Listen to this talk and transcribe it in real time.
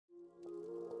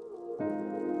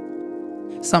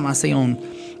something I say on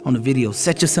the video,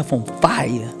 set yourself on fire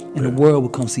and the world will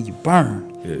come see you burn.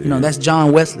 You know, that's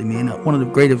John Wesley, man, one of the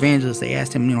great evangelists. They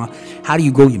asked him, you know, how do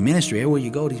you grow your ministry? Everywhere you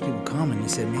go, these people come, and they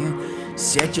said, man,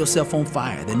 set yourself on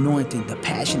fire. The anointing, the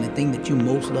passion, the thing that you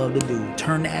most love to do,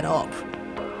 turn that up.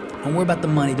 Don't worry about the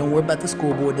money. Don't worry about the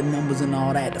scoreboard, the numbers and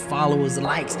all that, the followers, the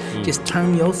likes. Just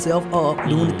turn yourself up,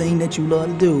 doing the thing that you love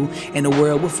to do, and the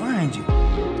world will find you.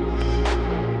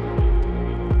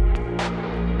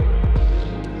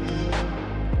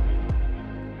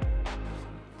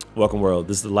 Welcome, world.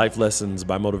 This is the Life Lessons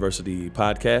by Motiversity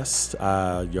podcast.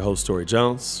 Your host, Torrie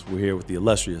Jones. We're here with the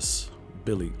illustrious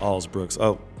Billy Alsbrooks.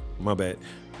 Oh, my bad.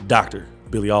 Dr.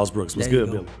 Billy Alsbrooks. What's good,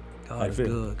 Billy? God is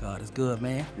good. God is good,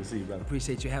 man. Good to see you, brother.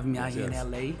 Appreciate you having me out here in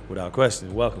L.A. Without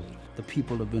question. Welcome. The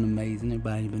people have been amazing.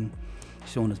 Everybody been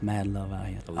showing us mad love out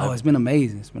here. Oh, it's been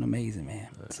amazing. It's been amazing, man.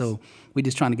 Nice. So we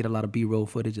just trying to get a lot of B-roll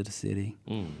footage of the city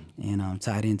and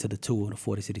tied into the tour, the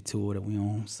 40 city tour that we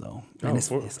own. So man,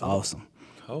 it's awesome.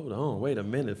 Hold on, wait a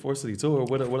minute. 40 city tour.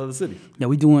 What other city? Yeah,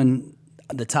 we're doing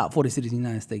the top 40 cities in the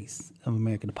United States of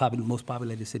America. The most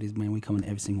populated cities, man. We come in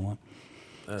every single one.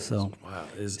 So wow.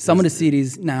 Some of the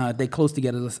cities now they close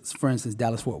together. For instance,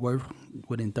 Dallas-Fort Worth,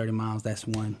 within 30 miles. That's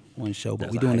one show.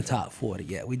 But we're doing the top 40.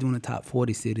 Yeah, we're doing the top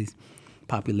 40 cities,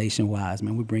 population-wise.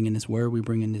 Man, we're bringing this word. We're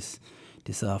bringing this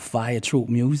fire troop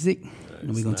music,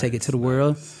 and we're gonna take it to the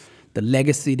world. The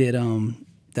legacy that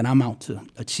I'm out to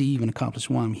achieve and accomplish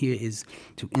while I'm here is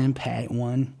to impact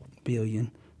 1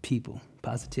 billion people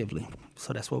positively.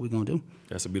 So that's what we're gonna do.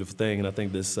 That's a beautiful thing, and I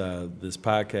think this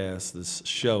podcast, this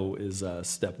show is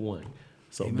step one.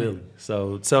 So Amen. Billy,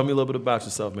 so tell me a little bit about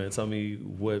yourself, man. Tell me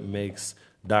what makes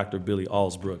Dr. Billy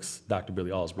Alsbrooks, Dr.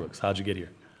 Billy Alsbrooks. How'd you get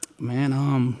here? Man,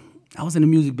 I was in the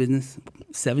music business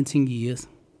 17 years,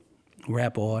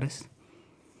 rap artist.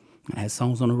 I had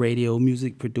songs on the radio,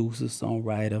 music producer,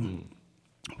 songwriter.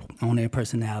 On-air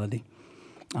personality,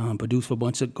 produced for a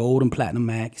bunch of gold and platinum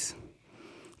acts,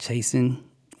 chasing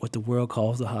what the world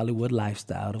calls the Hollywood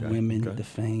lifestyle, the women, the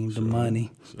fame, the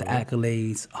money, the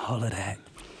accolades, all of that.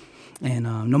 And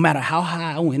no matter how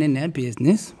high I went in that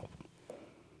business,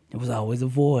 there was always a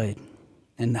void.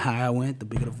 And the higher I went, the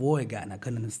bigger the void got, and I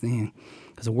couldn't understand.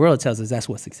 Because the world tells us that's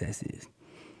what success is.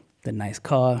 The nice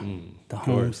car, the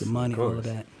homes, the money, all of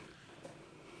that.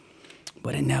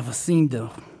 But it never seemed to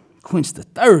quench the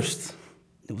thirst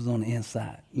that was on the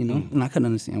inside, you know? And I couldn't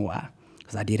understand why.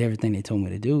 Because I did everything they told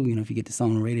me to do. You know, if you get this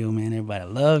on the radio, man, everybody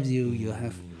loves you. You'll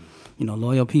have, you know,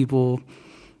 loyal people.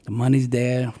 The money's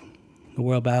there. The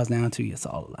world bows down to you. It's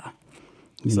all a lie.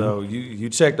 So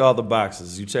you checked all the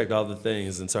boxes. You checked all the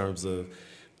things in terms of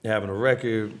having a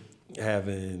record,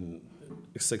 having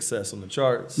success on the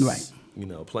charts. Right. You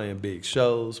know, playing big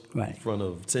shows in front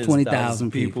of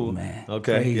 20,000 people, man.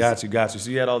 Okay, Crazy. got you. So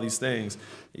you had all these things,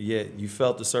 yet you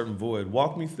felt a certain void.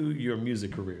 Walk me through your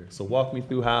music career. So walk me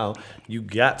through how you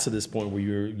got to this point where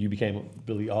you became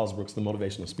Billy Alsbrooks, the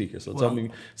motivational speaker. So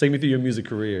take me through your music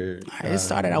career. It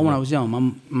started out when I was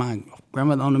young. My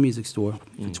grandmother owned a music store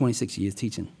for 26 years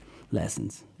teaching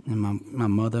lessons. And my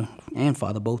mother and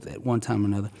father both at one time or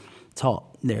another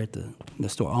taught there at the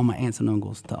store. All my aunts and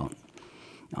uncles taught.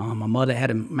 My mother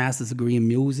had a master's degree in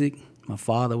music. My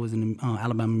father was in the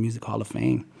Alabama Music Hall of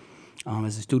Fame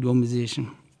as a studio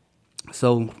musician.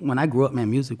 So when I grew up,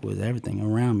 man, music was everything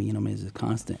around me. You know, man, it was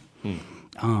constant.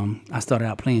 I started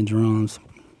out playing drums,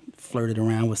 flirted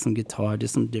around with some guitar,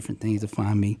 just some different things to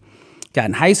find me. Got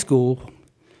in high school,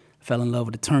 fell in love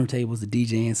with the turntables, the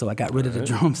DJing, so I got rid of the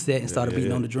drum set and started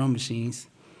beating on the drum machines.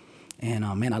 And,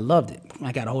 man, I loved it.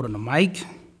 I got a hold of the mic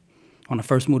when I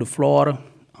first moved to Florida.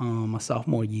 My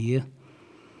sophomore year,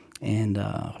 and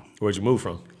where'd you move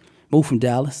from? Moved from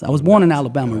Dallas. I was born in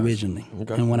Alabama originally,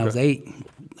 and when I was 8,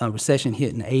 a recession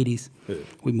hit in the 80s.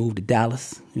 We moved to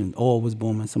Dallas, and oil was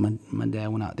booming, so my dad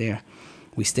went out there.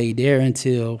 We stayed there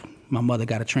until my mother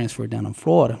got a transfer down in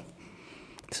Florida.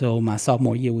 So my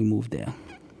sophomore year, we moved there.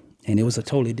 And it was a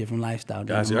totally different lifestyle.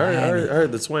 Gotcha. I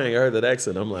heard the twang. I heard that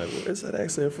accent. I'm like, where's that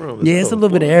accent from? It's a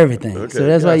little bit of everything. Okay, so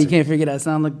that's why you can't figure that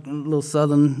sound like a little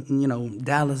southern, you know,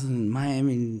 Dallas and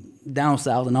Miami and down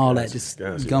south and all that. Just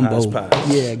gumbo.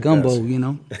 Yeah, gumbo, you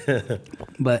know.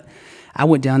 But I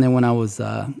went down there when I was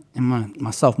in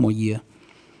my sophomore year.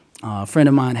 A friend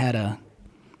of mine had a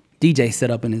DJ set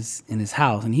up in his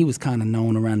house, and he was kind of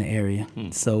known around the area.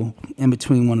 So in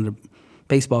between one of the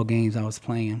baseball games I was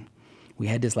playing, we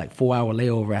had this like 4-hour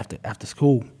layover after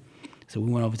school. So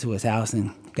we went over to his house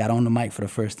and got on the mic for the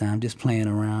first time, just playing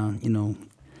around, you know,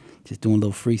 just doing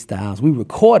little freestyles. We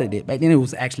recorded it. Back then it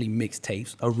was actually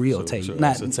mixtapes, a real tape. Sure.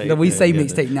 Not, tape, we say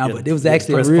mixtape now, but it was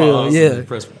actually a real,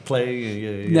 press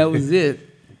play. That was it.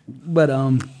 But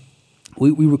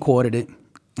we recorded it.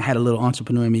 I had a little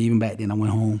entrepreneur in me even back then. I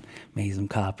went home, made some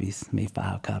copies, made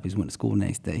 5 copies, went to school the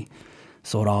next day,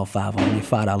 sold all 5 of them, made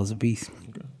 $5 a piece.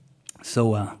 Okay.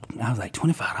 So I was like,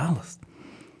 $25.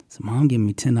 So mom gave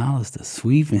me $10 to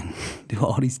sweep and do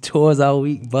all these chores all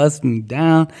week, bust me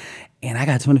down. And I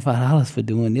got $25 for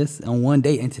doing this on one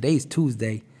day. And today's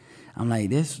Tuesday. I'm like,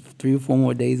 there's 3 or 4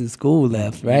 more days of school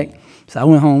left, right? So I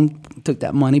went home, took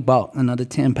that money, bought another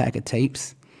 10-pack of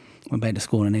tapes, went back to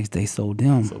school the next day, sold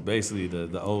them. So basically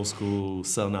the old school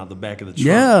selling out the back of the truck.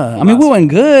 Yeah. I mean, we wasn't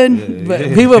good,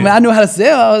 but people, I knew how to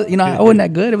sell. You know, I wasn't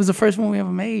that good. It was the first one we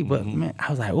ever made. But, man, I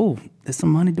was like, oh, there's some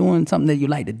money doing something that you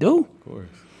like to do. Of course.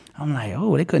 I'm like,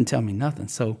 oh, they couldn't tell me nothing.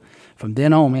 So from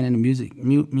then on, man, in the music,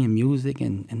 me and music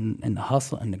and the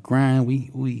hustle and the grind,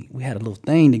 we had a little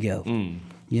thing together,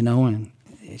 you know, and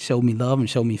it showed me love and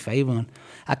showed me favor. And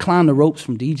I climbed the ropes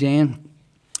from DJing.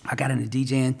 I got into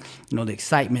DJing, you know, the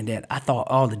excitement that I thought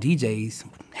all the DJs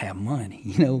had money,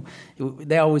 you know.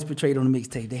 They always portrayed on the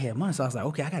mixtape they had money. So I was like,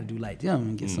 okay, I got to do like them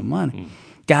and get some money.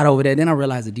 Got over there. Then I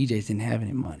realized the DJs didn't have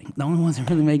any money. The only ones that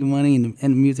really making money in the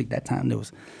music that time, there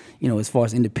was, you know, as far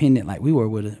as independent, like we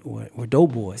were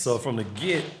dope boys. So from the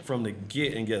get,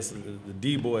 and guess the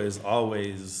D boys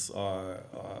always are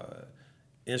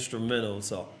instrumental.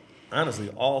 So honestly,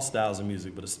 all styles of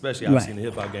music, but especially obviously in the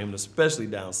hip hop game, and especially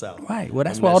down south. Right. Well,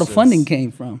 that's where all the funding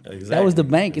came from. Exactly. That was the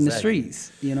bank in the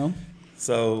streets, you know.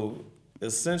 So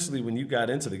essentially, when you got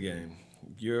into the game,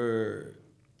 your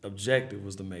objective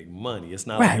was to make money. It's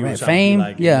not like you were trying fame, to be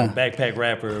like, you know, backpack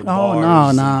rapper,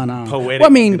 bars, no. Poetic. Well, I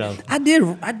mean, you know. I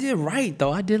did write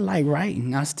though. I did like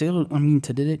writing. I mean,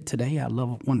 today I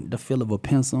love the feel of a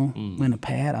pencil and a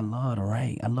pad. I love to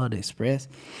write. I love to express.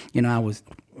 You know, I was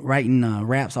writing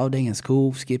raps all day in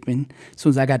school, skipping. As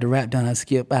soon as I got the rap done, I'd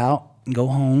skip out, go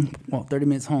home, walk 30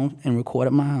 minutes home, and record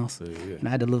at my house. Yeah. And I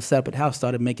had a little setup at the house,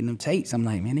 started making them tapes. I'm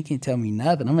like, man, they can't tell me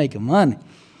nothing. I'm making money.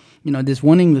 You know, this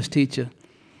one English teacher,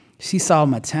 she saw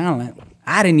my talent.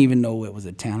 I didn't even know it was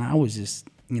a talent. I was just,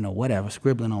 you know, whatever,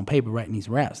 scribbling on paper, writing these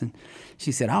raps. And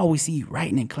she said, I always see you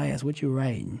writing in class. What you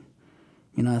writing?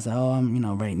 You know, I said, oh, I'm, you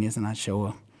know, writing this. And I show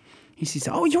her. She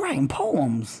said, oh, you're writing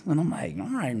poems. And I'm like,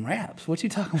 I'm writing raps. What you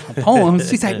talking about, poems?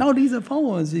 She's like, no, these are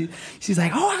poems. She's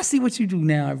like, oh, I see what you do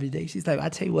now every day. She's like, I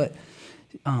tell you what,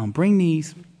 bring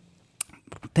these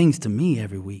things to me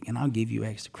every week, and I'll give you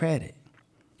extra credit.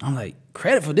 I'm like,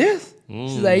 credit for this?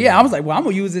 She's like, yeah. I was like, well, I'm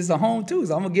going to use this at home too,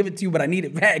 so I'm going to give it to you, but I need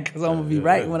it back because I'm going to be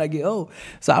writing when I get old.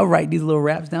 So I would write these little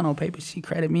raps down on paper. She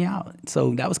credited me out.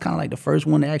 So that was kind of like the first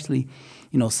one that actually,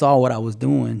 you know, saw what I was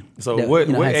doing. So that, what,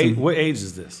 you know, what age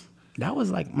is this? That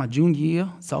was like my junior year,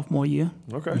 sophomore year.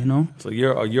 Okay. You know? So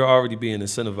you're already being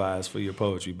incentivized for your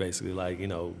poetry, basically. Like, you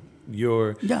know,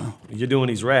 you're doing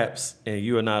these raps, and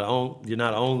you're not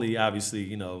only obviously,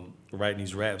 you know, writing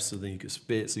these raps so then you can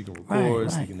spit, so you can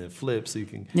record, so you can then flip, so you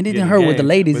can. And it didn't hurt with the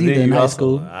ladies either in high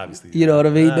school. Obviously, you know what I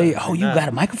mean? You got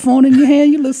a microphone in your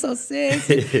hand. You look so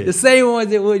sexy. The same ones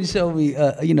that wouldn't show me,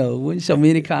 you know, wouldn't show me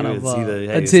any kind of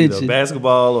attention.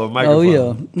 Basketball or microphone.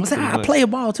 Oh yeah. So I play a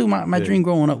ball too. My dream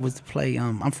growing up was to play.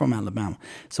 I'm from Alabama,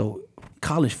 so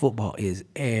college football is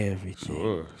everything.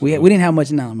 Sure. We didn't have much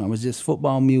in Alabama. It was just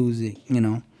football, music, you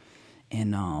know,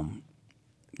 and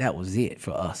that was it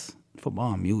for us.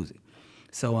 Football and music.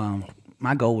 So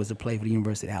my goal was to play for the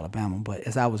University of Alabama, but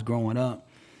as I was growing up,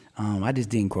 I just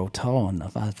didn't grow tall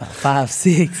enough. I was about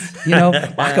 5'6", you know.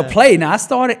 I could play. Now I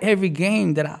started every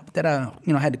game that I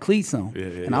you know had the cleats on,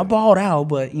 and I balled out.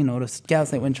 But you know the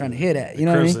scouts wasn't trying to hear that. You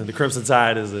know what I mean? The Crimson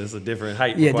Tide is a different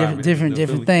height. Yeah,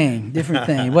 different thing.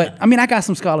 But I mean, I got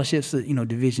some scholarships to, you know,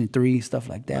 Division III, stuff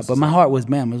like that. But my heart was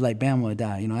Bama. It was like Bama or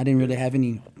die. You know, I didn't really have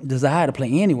any desire to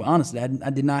play anywhere. Honestly, I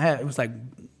did not have. It was like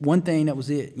one thing, that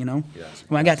was it, you know? Yes.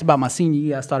 When I got to about my senior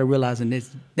year, I started realizing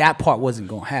that part wasn't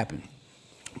going to happen.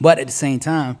 But at the same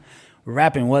time,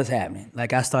 rapping was happening.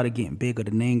 Like, I started getting bigger, the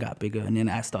name got bigger, and then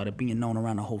I started being known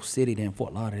around the whole city, then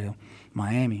Fort Lauderdale,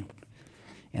 Miami.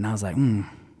 And I was like,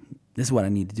 this is what I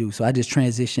need to do. So I just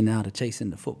transitioned out of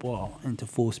chasing the football into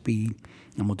full speed.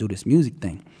 I'm going to do this music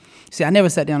thing. See, I never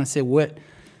sat down and said,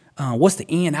 what's the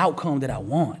end outcome that I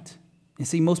want? And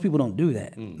see, most people don't do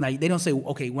that. Like, they don't say,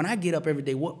 okay, when I get up every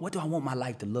day, what do I want my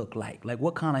life to look like? Like,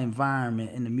 what kind of environment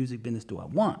in the music business do I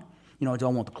want? You know, do I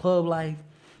want the club life?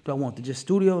 Do I want the just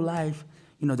studio life?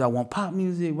 You know, do I want pop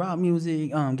music, rock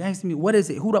music, gangster music? What is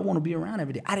it? Who do I want to be around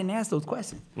every day? I didn't ask those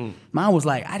questions. Mine was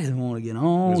like, I just want to get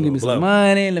home, give me some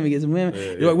money, let me get some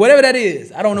women. Whatever that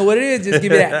is. I don't know what it is, just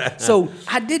give me that. So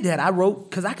I did that. I wrote,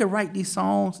 because I could write these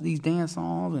songs, these dance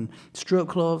songs and strip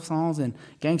club songs and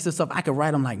gangster stuff. I could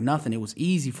write them like nothing. It was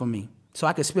easy for me. So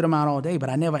I could spit them out all day, but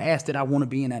I never asked that I want to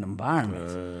be in that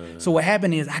environment. So what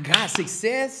happened is I got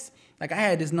success. Like I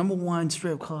had this #1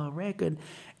 strip club record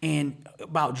and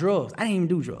about drugs. I didn't even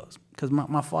do drugs because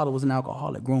my father was an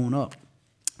alcoholic growing up.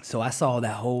 So I saw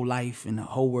that whole life and the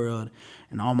whole world,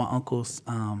 and all my uncles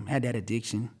had that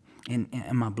addiction and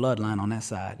my bloodline on that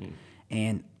side.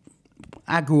 And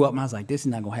I grew up and I was like, this is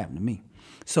not going to happen to me.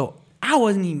 So I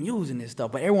wasn't even using this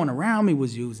stuff, but everyone around me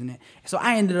was using it. So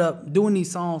I ended up doing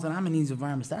these songs, and I'm in these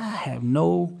environments that I have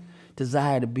no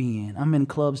desire to be in. I'm in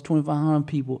clubs, 2,500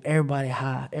 people, everybody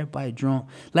high, everybody drunk.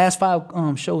 Last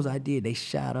 5 shows I did, they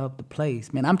shot up the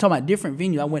place. Man, I'm talking about different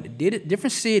venues. I went to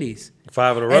different cities.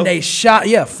 5 in a row? And they shot,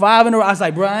 5 in a row. I was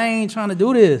like, bro, I ain't trying to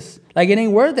do this. Like, it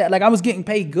ain't worth that. Like, I was getting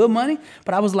paid good money,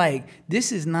 but I was like,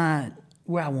 this is not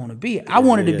where I want to be. I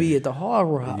wanted to be at the Hard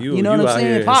Rock. You know what I'm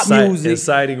saying? Pop music.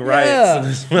 Inciting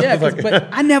riots. But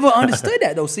I never understood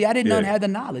that, though. See, I didn't have the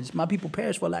knowledge. My people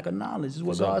perish for lack of knowledge, is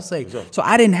what God say. So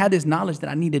I didn't have this knowledge that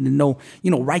I needed to know,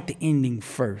 write the ending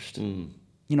first.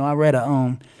 I read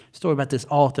a story about this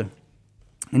author,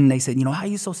 and they said, how are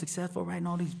you so successful writing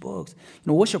all these books?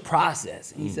 What's your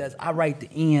process? And he says, I write the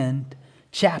end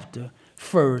chapter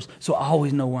first, so I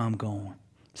always know where I'm going.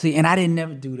 See, and I didn't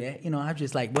never do that. I'm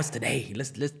just like, what's today?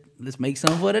 Let's make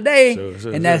something for today.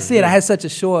 And that's it. I had such a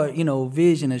short,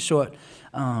 vision, a short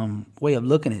way of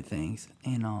looking at things,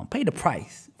 and paid the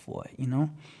price for it,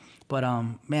 But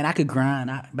man, I could grind.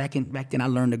 Back then I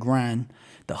learned to grind,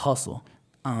 the hustle,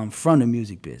 from the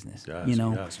music business.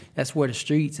 Gotcha. That's where the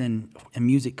streets and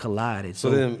music collided. So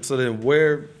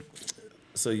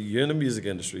you're in the music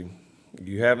industry,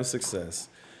 you having success.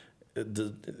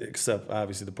 Except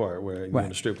obviously the part where you're in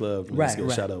the strip club and just get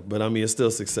shot up. But I mean, it's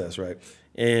still success, right?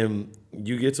 And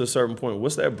you get to a certain point.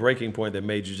 What's that breaking point that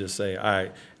made you just say, all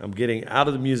right, I'm getting out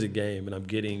of the music game and I'm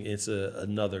getting into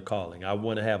another calling. I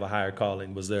want to have a higher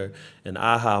calling. Was there an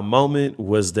aha moment?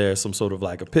 Was there some sort of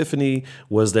like epiphany?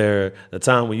 Was there a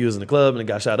time when you was in the club and it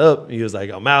got shot up and you was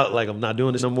like, I'm out, like I'm not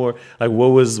doing this no more? Like what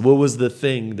was the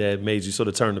thing that made you sort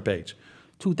of turn the page?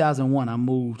 2001, I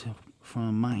moved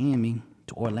from Miami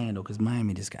to Orlando because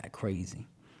Miami just got crazy.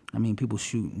 I mean, people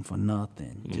shooting for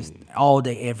nothing, just all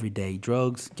day, every day,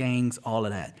 drugs, gangs, all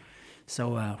of that.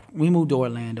 So we moved to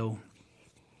Orlando,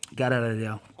 got out of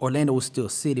there. Orlando was still a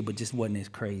city, but just wasn't as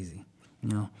crazy,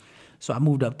 So I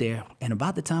moved up there, and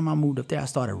about the time I moved up there, I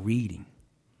started reading.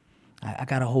 I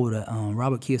got a hold of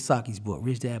Robert Kiyosaki's book,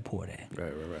 Rich Dad, Poor Dad.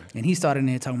 Right. And he started in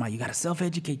there talking about you got to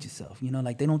self-educate yourself.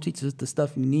 Like they don't teach us the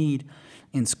stuff you need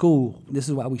in school. This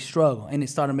is why we struggle. And it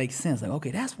started to make sense. Like, okay,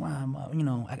 that's why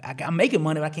I'm making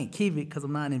money, but I can't keep it because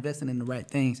I'm not investing in the right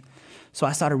things. So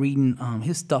I started reading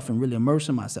his stuff and really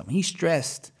immersing myself. And he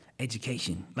stressed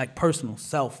education, like personal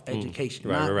self-education.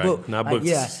 Not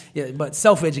books. But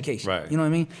self-education. Right. You know what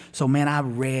I mean? So, man, I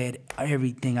read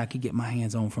everything I could get my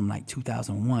hands on from like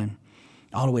 2001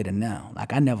 all the way to now.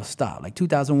 Like I never stopped. Like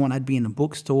 2001, I'd be in the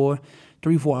bookstore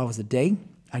 3-4 hours a day.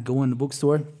 I'd go in the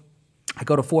bookstore. I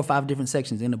go to 4 or 5 different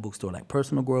sections in the bookstore, like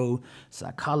personal growth,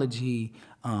 psychology,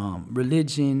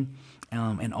 religion,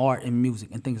 and art and music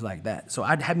and things like that. So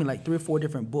I'd have me like 3 or 4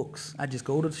 different books. I'd just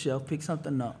go to the shelf, pick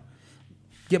something up,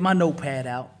 get my notepad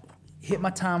out, hit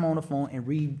my time on the phone, and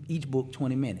read each book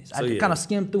 20 minutes. I kind of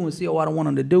skim through and see what I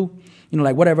wanted to do.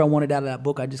 Like whatever I wanted out of that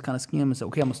book, I just kind of skim and say,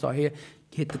 okay, I'm going to start here,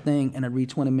 hit the thing, and I read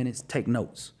 20 minutes, take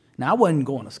notes. Now, I wasn't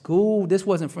going to school. This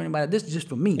wasn't for anybody. This is just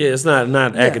for me. Yeah, it's not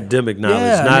academic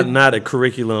knowledge, not a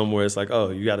curriculum where it's like, oh,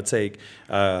 you got to take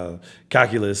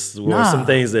calculus or some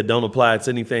things that don't apply to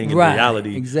anything in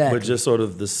reality. Exactly. But just sort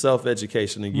of the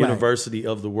self-education and university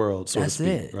of the world, so to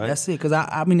speak. Right? That's it. Because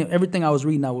I mean, everything I was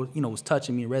reading, was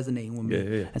touching me and resonating with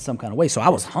me in some kind of way. So I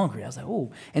was hungry. I was like,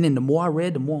 oh. And then the more I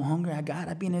read, the more hungry I got.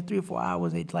 I'd be in there 3 or 4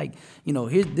 hours. They'd like,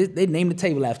 they named the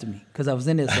table after me because I was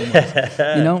in there so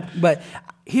much. But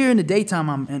here in the daytime,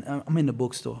 I'm in the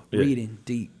bookstore reading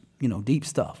deep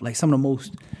stuff, like some of the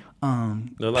most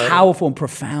powerful and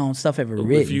profound stuff ever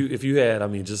written. If you had, I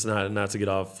mean, just not to get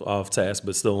off task,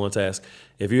 but still on task,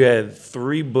 if you had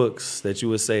 3 books that you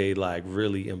would say like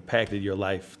really impacted your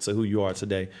life to who you are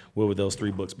today, what would those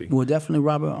 3 books be? Well, definitely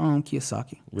Robert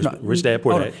Kiyosaki. Rich Dad,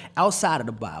 Poor Dad. Outside of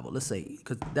the Bible, let's say,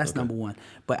 because that's number 1.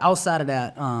 But outside of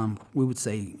that, we would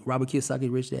say Robert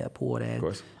Kiyosaki, Rich Dad, Poor Dad. Of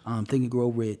course. Think and Grow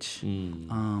Rich.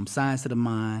 Science of the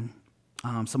Mind.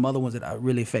 Some other ones that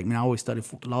really affect me. I always study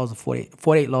laws of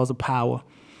 48 laws of power,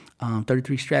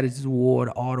 33 strategies of war,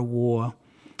 the art of war,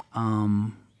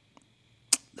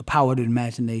 the power of the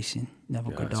imagination,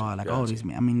 never could die. Like all these,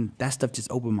 man. I mean, that stuff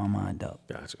just opened my mind up.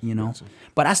 Gotcha.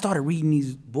 But I started reading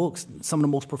these books, some of the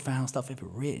most profound stuff ever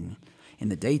written in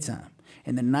the daytime.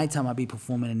 And the nighttime I'd be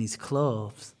performing in these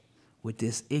clubs with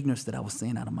this ignorance that I was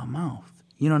saying out of my mouth.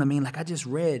 You know what I mean? Like I just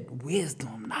read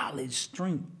wisdom, knowledge,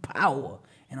 strength, power,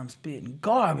 and I'm spitting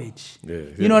garbage.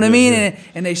 You know what I mean?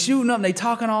 And they shooting up and they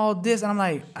talking all this. And I'm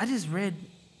like, I just read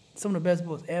some of the best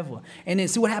books ever. And then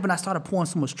see what happened? I started pouring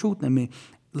so much truth in me.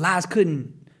 Lies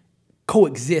couldn't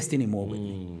coexist anymore with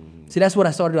me. See, that's what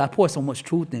I started. I poured so much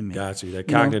truth in me. Got you. That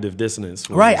cognitive dissonance.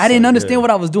 Right. I didn't understand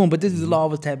what I was doing, but this is the law I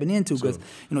was tapping into because,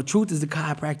 truth is the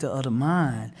chiropractor of the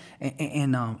mind.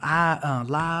 And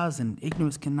lies and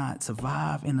ignorance cannot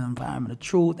survive in an environment of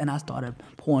truth. And I started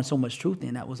pouring so much truth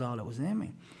in. That was all that was in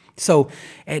me. So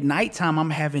at nighttime, I'm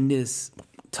having this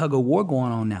tug of war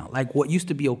going on now. Like what used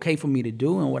to be okay for me to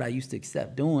do and what I used to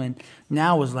accept doing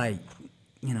now is like,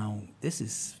 this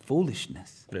is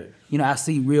foolishness. Yeah. I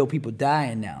see real people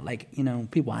dying now. Like,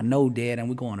 people I know dead and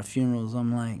we go on to funerals.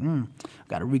 I'm like,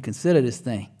 got to reconsider this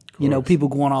thing. People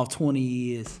going off 20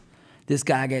 years. This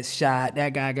guy gets shot.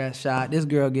 That guy got shot. This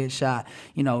girl gets shot.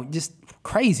 Just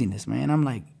craziness, man. I'm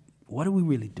like, what are we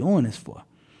really doing this for?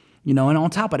 And on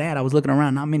top of that, I was looking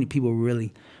around. Not many people were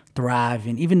really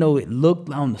thriving. Even though it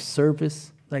looked on the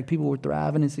surface like people were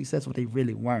thriving and successful, they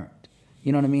really weren't.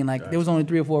 You know what I mean? Like, there was only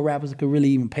 3 or 4 rappers that could really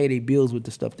even pay their bills with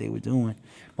the stuff they were doing.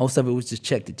 Most of it was just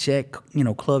check to check,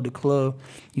 club to club.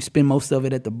 You spend most of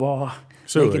it at the bar.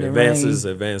 Sure, advances.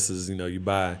 You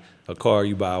buy a car,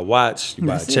 you buy a watch, you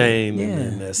buy a chain,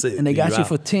 and that's it. And they got you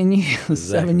for 10 years,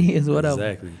 7 years, whatever.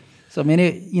 Exactly.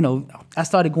 So, I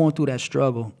started going through that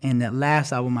struggle. And that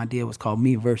last album I did was called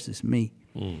Me Versus Me.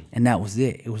 And that was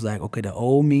it. It was like, okay, the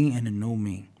old me and the new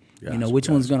me. Which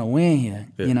one's going to win here,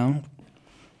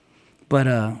 But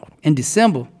in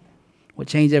December, what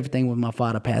changed everything was my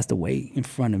father passed away in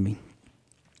front of me.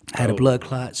 I had a blood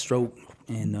clot, stroke,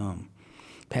 and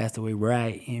passed away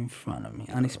right in front of me,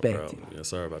 unexpected. Yeah,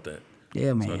 sorry about that.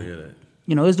 Yeah, man. Sorry to hear that.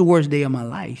 It was the worst day of my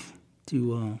life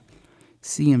to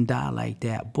see him die like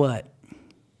that. But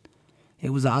it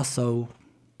was also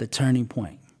the turning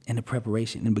point and the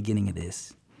preparation in the beginning of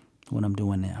this, what I'm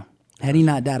doing now. Had he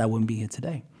not died, I wouldn't be here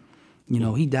today.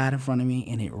 He died in front of me,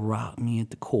 and it rocked me at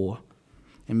the core.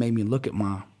 It made me look at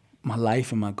my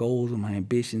life and my goals and my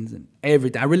ambitions and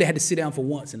everything. I really had to sit down for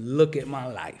once and look at my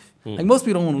life. Like, most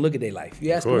people don't want to look at their life.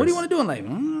 You ask them, what do you want to do in life? I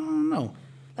don't know.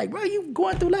 Like, bro, you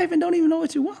going through life and don't even know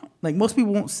what you want. Like, most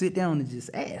people won't sit down and just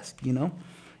ask,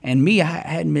 And me, I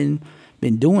hadn't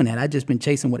been doing that. I just been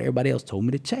chasing what everybody else told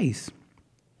me to chase,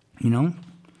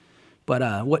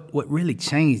 But what really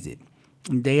changed it,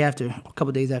 a couple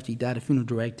of days after he died, the funeral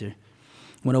director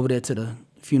went over there to the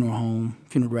funeral home.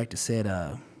 Funeral director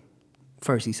said,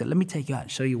 first he said, let me take you out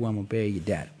and show you where I'm going to bury your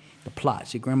dad. The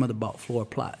plots. Your grandmother bought floor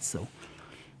plots. So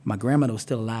my grandmother was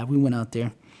still alive. We went out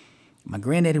there. My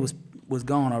granddaddy was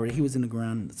gone already. He was in the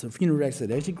ground. So the funeral director said,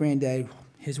 there's your granddaddy.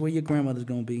 Here's where your grandmother's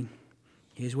going to be.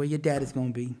 Here's where your dad is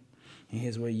going to be. And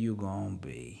here's where you're going to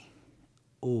be.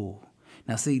 Oh.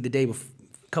 Now, see, a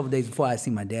couple of days before I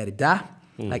seen my daddy die,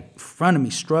 like in front of me,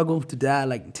 struggle to die,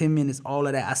 like 10 minutes, all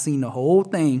of that. I seen the whole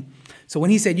thing. So when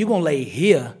he said, you're going to lay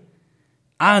here,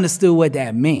 I understood what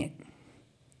that meant.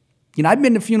 I've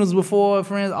been to funerals before,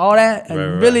 friends, all that,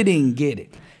 and really didn't get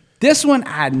it. This one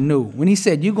I knew. When he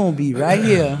said, you're going to be right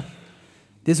here,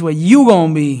 this is where you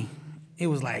going to be, it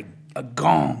was like a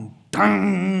gong.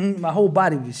 Dang. My whole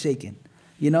body was shaking.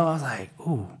 I was like,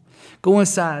 ooh. Go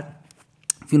inside.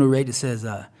 Funeral director says,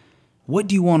 what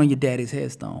do you want on your daddy's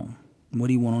headstone? What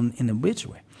do you want in the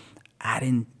obituary? I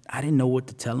didn't know what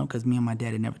to tell him because me and my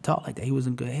daddy never talked like that. He was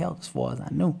in good health as far as I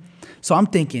knew. So I'm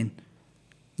thinking,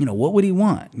 what would he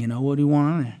want? What do you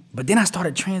want on there? But then I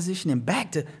started transitioning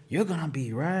back to, you're going to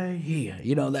be right here.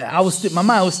 Like my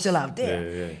mind was still out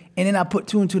there. Yeah. And then I put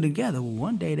 2 and 2 together. Well,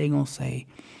 one day they're going to say,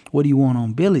 what do you want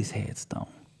on Billy's headstone?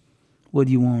 What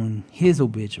do you want on his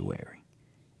obituary?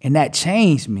 And that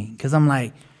changed me because I'm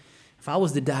like, if I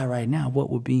was to die right now, what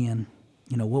would be on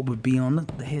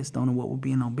the headstone and what would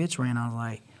be in the obituary? And I was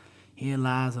like, here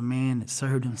lies a man that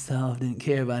served himself, didn't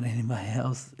care about anybody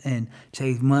else, and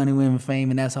chased money, women, fame,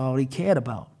 and that's all he cared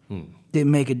about. Didn't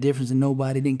make a difference to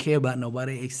nobody, didn't care about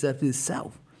nobody except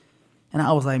himself. And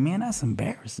I was like, man, that's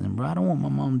embarrassing, bro. I don't want my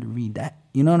mom to read that.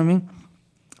 You know what I mean?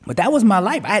 But that was my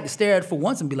life. I had to stare at it for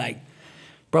once and be like,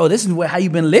 bro, this is how you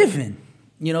been living.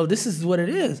 This is what it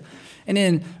is. And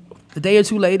then a day or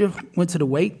two later, went to the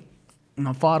wake.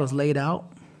 My father's laid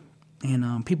out,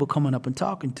 and people coming up and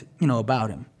talking to, about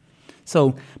him.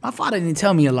 So my father didn't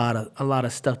tell me a lot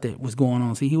of stuff that was going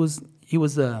on. See, he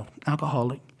was an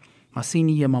alcoholic. My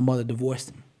senior year, my mother divorced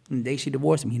him. And the day she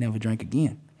divorced him, he never drank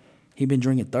again. He'd been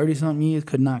drinking 30-something years,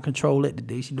 could not control it. The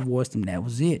day she divorced him, that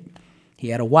was it. He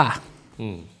had a wife,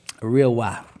 a real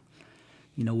wife,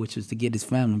 which was to get his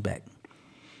family back.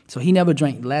 So he never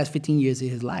drank the last 15 years of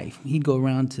his life. He'd go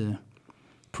around to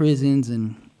prisons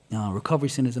and recovery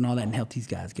centers and all that and help these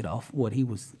guys get off what he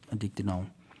was addicted on.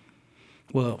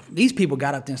 Well, these people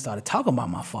got up there and started talking about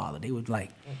my father. They was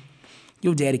like,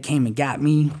 your daddy came and got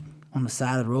me on the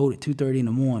side of the road at 2:30 in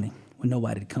the morning when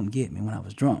nobody would come get me when I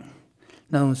was drunk.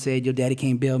 Another one said, your daddy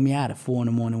came bail me out at 4 in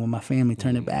the morning when my family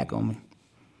turned their back on me.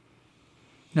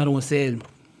 Another one said,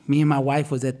 me and my wife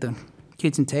was at the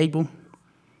kitchen table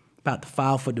about to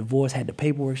file for divorce, had the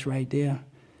paperwork right there.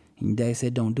 And your dad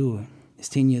said, don't do it. It's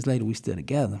 10 years later, we still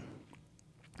together.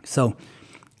 So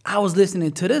I was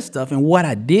listening to this stuff, and what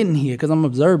I didn't hear, because I'm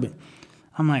observant,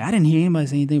 I'm like, I didn't hear anybody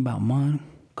say anything about money,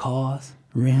 cars,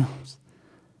 rims,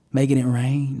 making it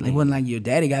rain. Like, it wasn't like your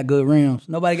daddy got good rims.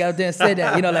 Nobody got up there and said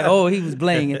that, you know, like, oh, he was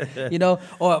blinging, you know,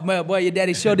 or, man, boy, your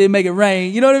daddy sure did make it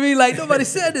rain. You know what I mean? Like, nobody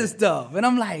said this stuff. And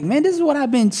I'm like, man, this is what I've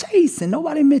been chasing.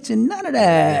 Nobody mentioned none of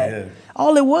that. Yeah.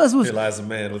 All it was realize a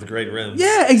man with great rims.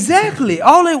 Yeah, exactly.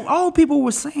 All people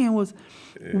were saying was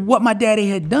what my daddy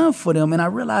had done for them, and I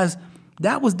realized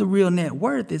that was the real net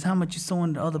worth, is how much you're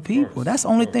sowing to other people. That's the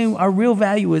only thing our real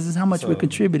value is how much we're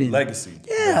contributing. Legacy.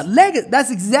 Yeah, legacy.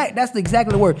 That's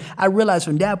exactly the word. I realized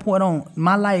from that point on,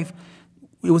 my life,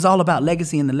 it was all about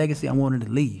legacy and the legacy I wanted to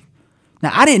leave.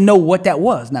 Now, I didn't know what that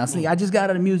was. Now, see, I just got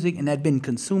out of music, and that'd been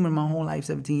consuming my whole life,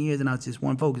 17 years, and I was just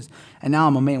one focus. And now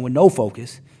I'm a man with no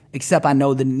focus, except I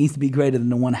know that it needs to be greater than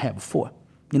the one I had before.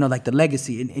 You know, like the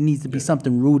legacy, it needs to be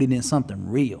something rooted in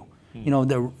something real. You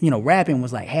know, rapping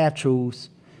was like half truths,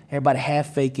 everybody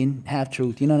half faking, half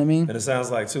truth. You know what I mean? And it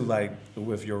sounds like too, like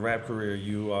with your rap career,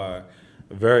 you are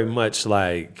very much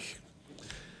like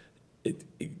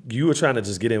you were trying to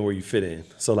just get in where you fit in.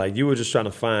 So like you were just trying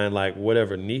to find like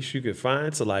whatever niche you could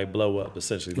find to like blow up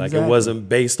essentially. Like it wasn't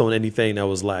based on anything that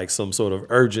was like some sort of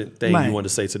urgent thing you wanted to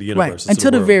say to the universe. Right, until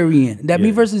the very end. That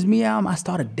Me Versus Me album, I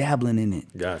started dabbling in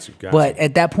it. Got you. But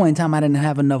at that point in time, I didn't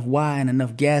have enough why and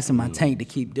enough gas in my tank to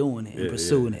keep doing it and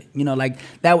pursuing it. You know, like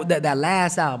that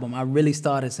last album, I really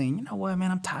started saying, you know what, man,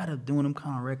 I'm tired of doing them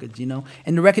kind of records, you know.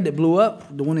 And the record that blew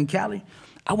up, the one in Cali,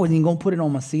 I wasn't even gonna put it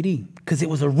on my CD because it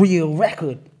was a real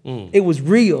record. It was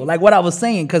real, like what I was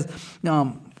saying. Because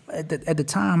at the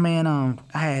time, man,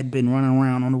 I had been running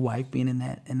around on the wife, being in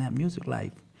that music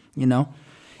life, you know.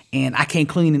 And I came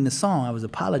clean in the song. I was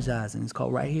apologizing. It's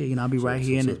called Right Here. You know, I'll be right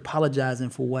here and apologizing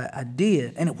for what I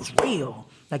did, and it was real.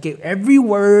 Like every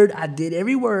word, I did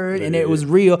every word, and it was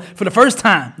real for the first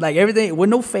time. Like everything, it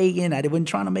wasn't no faking. I wasn't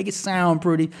trying to make it sound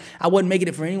pretty. I wasn't making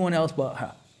it for anyone else but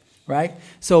her, right?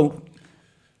 So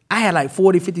I had like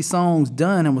 40, 50 songs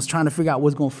done and was trying to figure out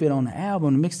what's going to fit on the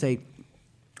album, the mixtape.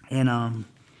 And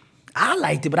I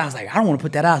liked it, but I was like, I don't want to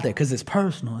put that out there because it's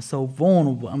personal. It's so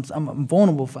vulnerable. I'm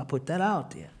vulnerable if I put that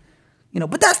out there. You know,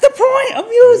 but that's the point of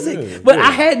music. But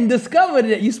I hadn't discovered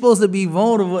that you're supposed to be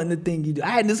vulnerable in the thing you do. I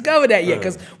hadn't discovered that yet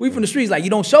because we from the streets, like, you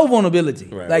don't show vulnerability.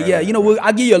 You know,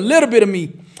 I'll give you a little bit of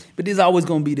me, but there's always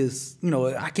going to be this, you know,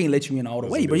 I can't let you in all the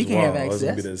way, but you can't have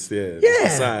access. This,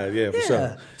 for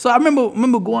sure. So I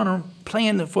remember going and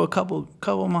playing for a couple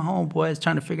of my homeboys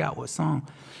trying to figure out what song.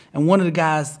 And one of the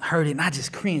guys heard it, and I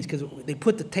just cringed because they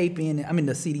put the tape in,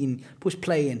 the CD, and push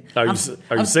play. And are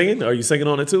you singing? Are you singing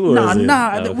on it too? No,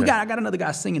 okay. I got another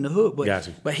guy singing the hook, Got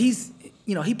you. But he's,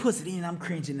 you know, he puts it in, and I'm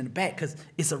cringing in the back because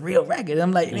it's a real record.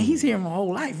 I'm like, man, he's hearing my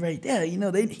whole life right there. You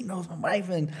know, he knows my life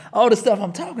and all the stuff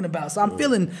I'm talking about. So I'm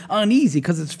feeling uneasy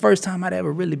because it's the first time I'd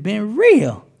ever really been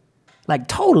real, like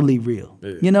totally real.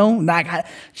 You know, like I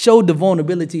showed the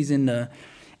vulnerabilities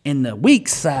in the weak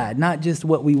side, not just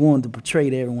what we wanted to portray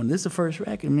to everyone. This is the first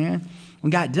record, man.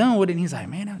 We got done with it, and he's like,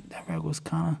 man, that record was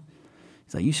kind of,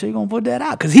 he's like, you sure you gonna put that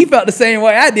out? Because he felt the same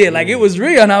way I did, like it was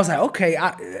real. And I was like, okay,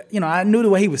 I knew the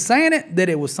way he was saying it, that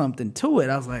it was something to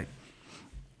it. I was like,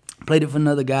 played it for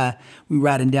another guy. We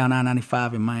riding down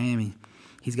I-95 in Miami.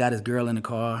 He's got his girl in the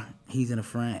car. He's in the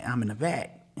front. I'm in the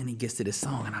back. And he gets to this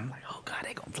song, and I'm like, oh, God,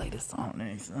 they gonna play this song.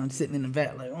 And I'm sitting in the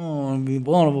back like, oh, I'm being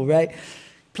vulnerable, right?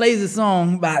 Plays the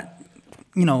song about,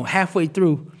 you know, halfway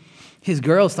through, his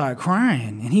girl started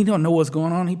crying, and he don't know what's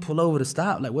going on. He pulled over to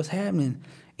stop, like, what's happening?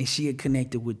 And she had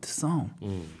connected with the song.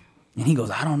 And he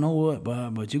goes, I don't know what,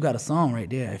 but you got a song right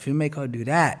there. If you make her do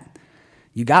that,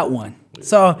 you got one.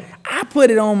 So I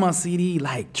put it on my CD,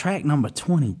 like track number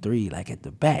 23, like at the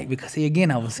back, because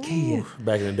again, I was scared.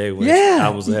 Back in the day when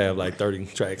albums would have like 30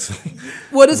 tracks.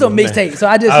 Well, this is a mixtape, so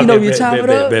I just, you chop it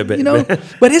up, you know.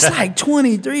 But it's like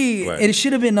 23, and it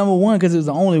should have been number 1 because it was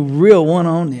the only real one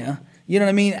on there. You know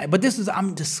what I mean? But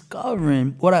I'm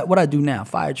discovering what I do now,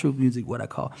 fire truth music, what I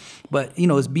call. But, you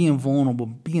know, it's being vulnerable,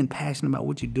 being passionate about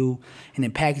what you do, and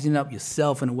then packaging up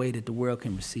yourself in a way that the world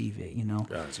can receive it, you know?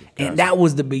 Gotcha. And that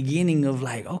was the beginning of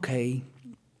like, okay,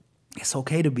 it's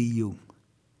okay to be you.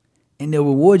 And they'll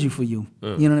reward you for you.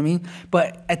 You know what I mean?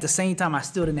 But at the same time, I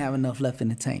still didn't have enough left in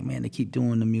the tank, man, to keep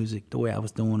doing the music the way I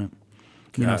was doing it.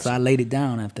 You know, so I laid it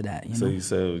down after that. You know? You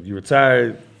said you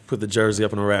retired, put the jersey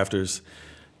up in the rafters.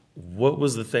 What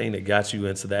was the thing that got you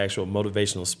into the actual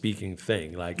motivational speaking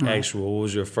thing? Like, what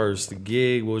was your first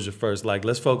gig? What was your first, like,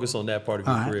 let's focus on that part of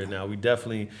your career now. We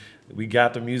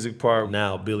got the music part.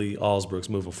 Now, Billy Alsbrooks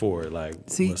moving forward. Like,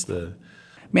 what's the...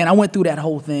 Man, I went through that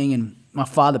whole thing, and my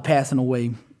father passing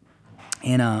away,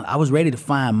 and I was ready to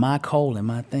find my calling,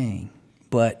 my thing.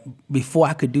 But before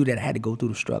I could do that, I had to go through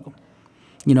the struggle.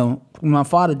 You know, when my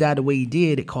father died the way he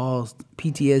did, it caused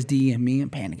PTSD in me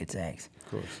and panic attacks.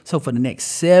 So for the next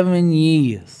 7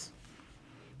 years,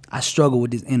 I struggled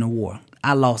with this inner war.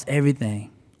 I lost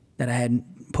everything that I had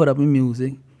put up in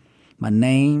music, my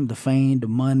name, the fame, the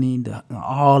money,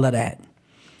 all of that.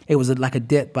 It was like a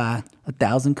debt by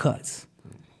 1,000 cuts.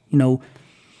 You know,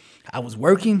 I was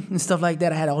working and stuff like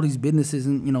that. I had all these businesses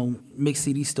and, you know, mixed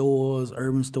city stores,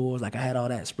 urban stores. Like I had all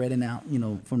that spreading out, you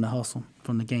know, from the hustle,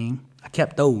 from the game. I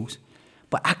kept those.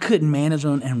 But I couldn't manage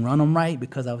them and run them right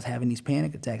because I was having these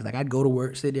panic attacks. Like I'd go to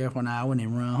work, sit there for an hour, and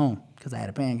then run home because I had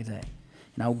a panic attack.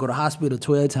 And I would go to the hospital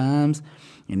 12 times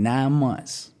in 9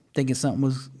 months thinking something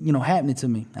was, you know, happening to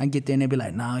me. I'd get there and they'd be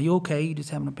like, nah, you okay? You just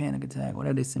having a panic attack.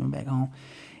 Whatever, they send me back home.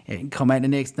 And come back the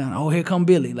next time, oh, here come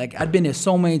Billy. Like I'd been there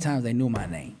so many times they knew my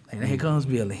name. Like, here comes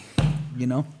Billy, you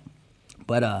know?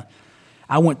 But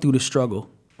I went through the struggle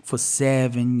for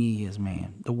 7 years,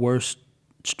 man. The worst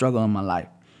struggle in my life.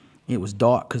 It was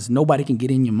dark because nobody can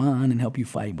get in your mind and help you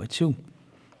fight but you.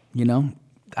 You know,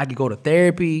 I could go to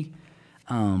therapy,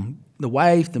 the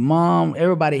wife, the mom,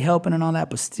 everybody helping and all that,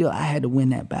 but still I had to win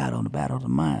that battle, the battle of the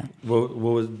mind. What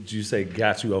would you say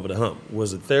got you over the hump?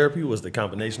 Was it therapy? Was it the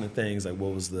combination of things? Like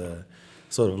what was the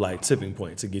sort of like tipping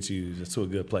point to get you to a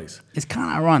good place? It's kind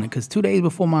of ironic because 2 days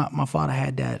before my father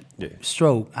had that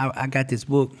stroke, I got this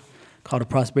book called The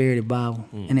Prosperity Bible,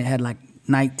 and it had like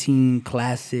 19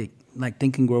 classic, like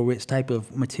Think and Grow Rich type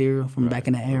of material from back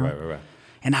in the era. Right.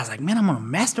 And I was like, man, I'm gonna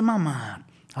master my mind.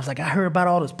 I was like, I heard about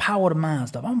all this power of the mind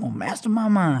stuff. I'm gonna master my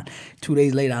mind. 2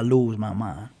 days later, I lose my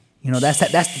mind. You know,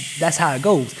 that's how it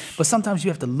goes. But sometimes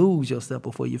you have to lose yourself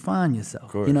before you find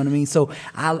yourself. You know what I mean? So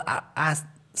I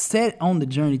set on the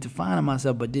journey to finding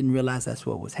myself, but didn't realize that's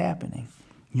what was happening.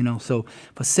 You know, so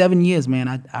for 7 years,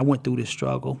 man, I went through this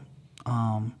struggle.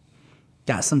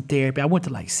 Got some therapy. I went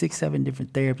to like 6, 7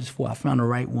 different therapists before I found the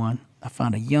right one. I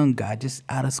found a young guy just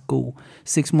out of school,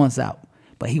 6 months out.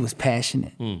 But he was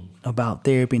passionate about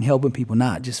therapy and helping people,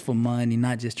 not just for money,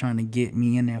 not just trying to get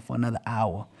me in there for another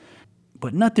hour.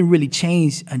 But nothing really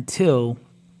changed until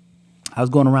I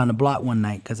was going around the block one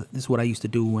night, because this is what I used to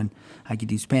do when I get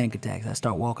these panic attacks. I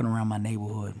start walking around my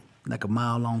neighborhood, like a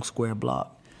mile-long square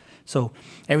block. So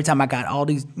every time I got all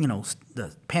these, you know,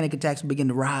 the panic attacks would begin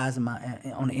to rise on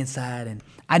the inside, and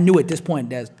I knew at this point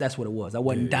that's what it was. I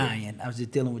wasn't dying. I was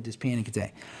just dealing with this panic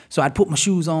attack. So I'd put my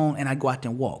shoes on and I'd go out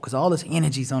there and walk, because all this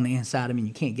energy's on the inside of me and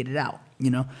you can't get it out, you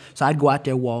know. So I'd go out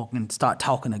there, walk, and start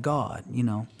talking to God, you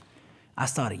know. I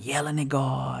started yelling at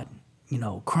God, you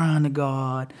know, crying to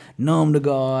God, numb to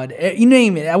God, you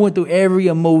name it. I went through every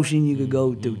emotion you could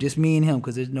go through, just me and him,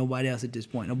 because there's nobody else at this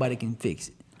point. Nobody can fix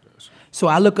it. So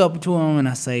I look up to him and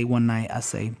I say, one night, I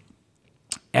say,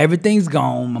 everything's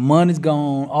gone, my money's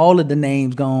gone, all of the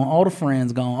names gone, all the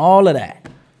friends gone, all of that.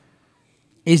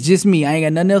 It's just me. I ain't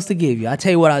got nothing else to give you. I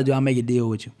tell you what I'll do. I'll make a deal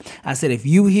with you. I said, if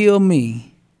you heal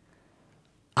me,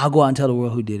 I'll go out and tell the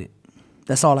world who did it.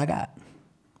 That's all I got.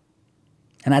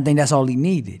 And I think that's all he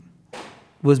needed,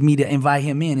 was me to invite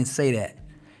him in and say that.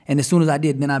 And as soon as I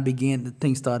did, then the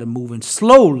things started moving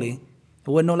slowly. It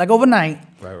wasn't like overnight,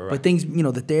 but things, you know,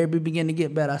 the therapy began to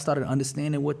get better. I started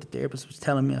understanding what the therapist was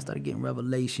telling me. I started getting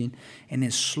revelation, and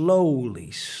then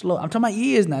slowly, I'm talking about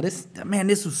years now. This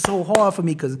was so hard for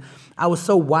me because I was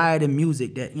so wired in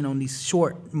music that, you know, in these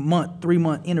short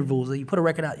 3-month intervals, you put a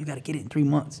record out, you got to get it in 3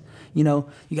 months. You know,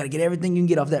 you got to get everything you can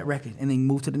get off that record and then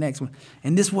move to the next one.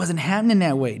 And this wasn't happening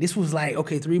that way. This was like,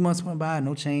 okay, 3 months went by,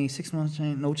 no change. 6 months,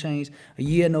 no change. A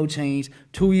year, no change.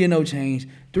 2 year, no change.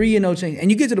 3 year, no change.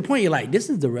 And you get to the point, you're like, this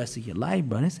is the rest of your life,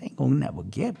 bro. This ain't gonna never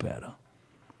get better.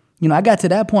 You know, I got to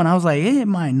that point, I was like, it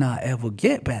might not ever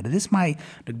get better.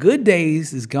 The good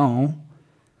days is gone,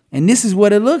 and this is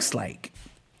what it looks like.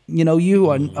 You know, you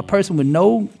are a person with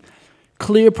no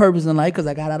clear purpose in life, because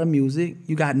I got out of music.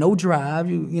 You got no drive.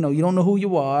 You know, you don't know who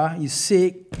you are. You're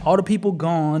sick. All the people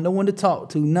gone. No one to talk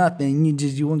to. Nothing.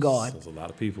 You and God. That's a lot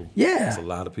of people. Yeah. That's a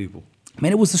lot of people.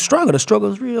 Man, it was a struggle. The struggle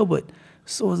was real, but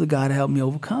so is the God to help me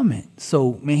overcome it.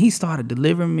 So, man, he started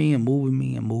delivering me and moving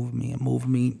me and moving me and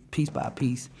moving me piece by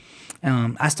piece.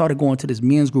 I started going to this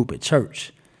men's group at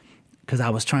church because I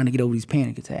was trying to get over these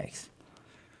panic attacks.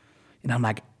 And I'm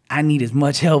like, I need as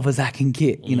much help as I can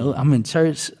get. You know, I'm in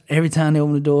church every time they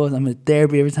open the doors. I'm in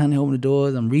therapy every time they open the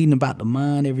doors. I'm reading about the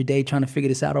mind every day, trying to figure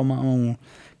this out on my own,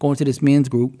 going to this men's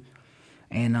group.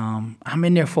 And I'm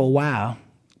in there for a while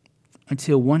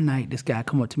until one night this guy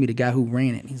come up to me, the guy who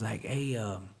ran it. And he's like,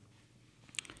 hey,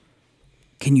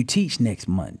 can you teach next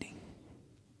Monday?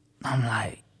 I'm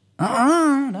like,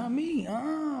 not me.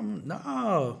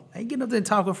 No, I ain't getting up there and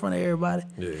talk in front of everybody.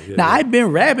 Now, I've been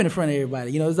rapping in front of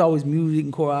everybody. You know, there's always music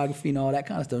and choreography and all that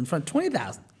kind of stuff in front of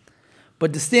 20,000.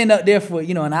 But to stand up there for,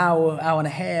 you know, an hour, hour and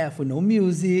a half with no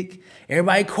music,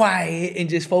 everybody quiet and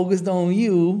just focused on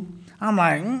you, I'm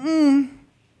like,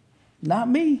 not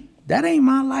me. That ain't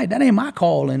my life. That ain't my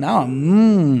calling. I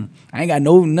ain't got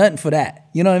nothing for that.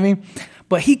 You know what I mean?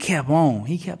 But he kept on.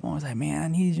 He kept on. He's like, man, I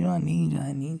need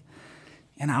you.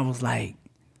 And I was like,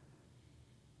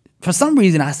 for some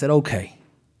reason, I said, okay,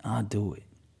 I'll do it.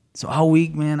 So all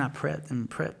week, man, I prepped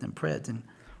and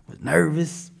was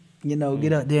nervous, you know,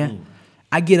 get up there.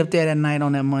 I get up there that night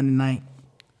on that Monday night,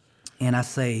 and I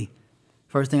say,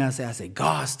 first thing I say,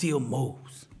 God still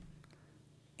moves.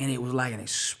 And it was like an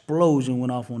explosion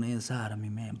went off on the inside of me,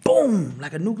 man. Boom,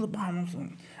 like a nuclear bomb.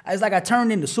 It's like I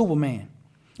turned into Superman.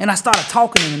 And I started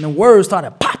talking, and the words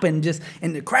started popping,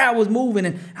 and the crowd was moving,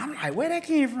 and I'm like, where that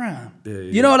came from?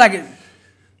 You know, like,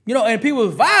 and people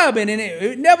was vibing, and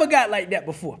it never got like that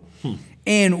before.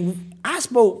 And I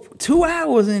spoke 2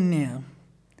 hours in there,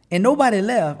 and nobody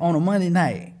left on a Monday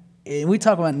night. And we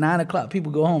talk about 9 o'clock,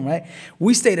 people go home, right?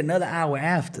 We stayed another hour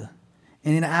after,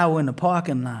 and then an hour in the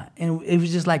parking lot. And it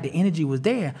was just like the energy was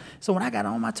there. So when I got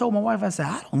home, I told my wife, I said,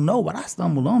 I don't know, but I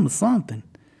stumbled onto something.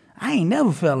 I ain't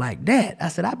never felt like that. I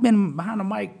said, I've been behind the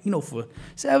mic, you know, for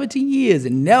 17 years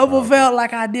and never felt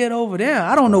like I did over there.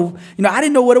 I don't know. You know, I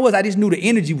didn't know what it was. I just knew the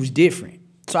energy was different.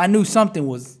 So I knew something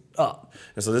was up.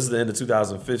 And so this is the end of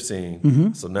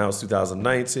 2015. So now it's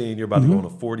 2019. You're about to go on a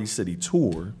 40-city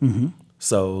tour.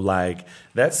 So like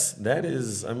that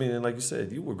is, I mean, like you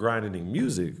said, you were grinding in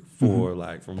music for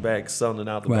like from back selling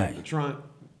out the back of the trunk,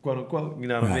 quote unquote. You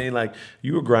know what I mean? Like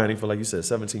you were grinding for, like you said,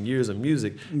 17 years of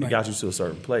music. It got you to a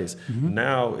certain place.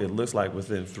 Now it looks like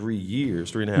within 3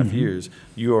 years, 3.5 years,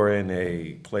 you are in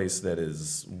a place that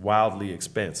is wildly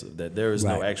expansive, that there is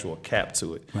no actual cap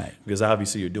to it. Because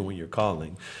obviously you're doing your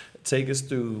calling. Take us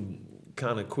through,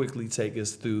 kind of quickly take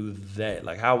us through that.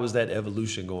 Like, how was that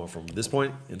evolution going from this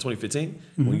point in 2015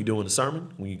 when you're doing the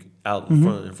sermon, when you out in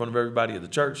front of everybody at the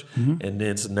church, and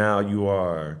then to now you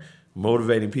are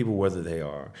motivating people, whether they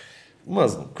are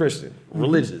Muslim, Christian,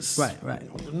 religious,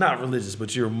 not religious,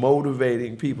 but you're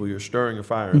motivating people. You're stirring a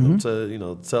fire in them to, you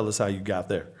know, tell us how you got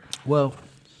there. Well,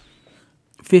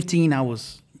 15, I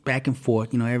was back and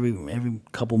forth. You know, every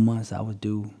couple months I would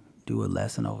do a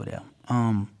lesson over there.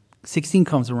 16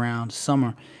 comes around,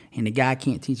 summer, and the guy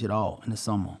can't teach at all in the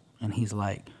summer. And he's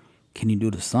like, can you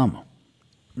do the summer?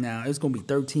 Now, it's going to be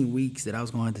 13 weeks that I was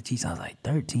going to have to teach. I was like,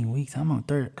 13 weeks? I'm going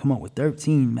to come up with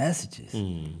 13 messages,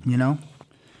 you know?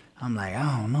 I'm like,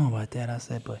 I don't know about that. I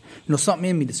said, but, you know, something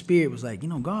in me, the spirit was like, you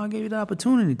know, God gave you the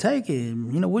opportunity, take it. You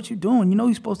know, what you doing? You know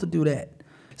you're supposed to do that.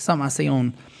 Something I say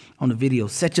on the video,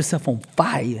 set yourself on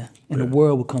fire and the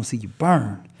world will come see you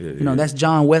burn. You know, that's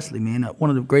John Wesley, man. One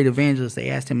of the great evangelists, they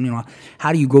asked him, you know,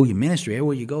 how do you grow your ministry?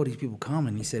 Everywhere you go, these people come.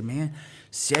 And he said, man,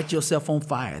 set yourself on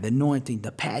fire. The anointing,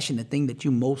 the passion, the thing that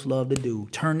you most love to do,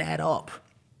 turn that up.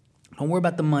 Don't worry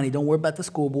about the money. Don't worry about the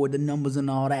scoreboard, the numbers and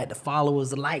all that, the followers,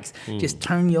 the likes. Just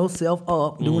turn yourself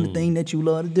up, doing the thing that you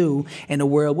love to do, and the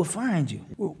world will find you.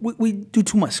 We do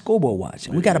too much scoreboard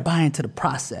watching. We got to buy into the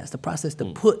process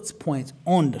that puts points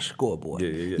on the scoreboard.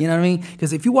 You know what I mean?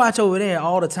 Because if you watch over there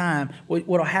all the time,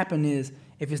 what'll happen is,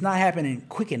 if it's not happening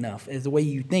quick enough as the way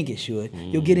you think it should,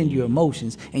 you'll get into your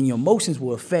emotions, and your emotions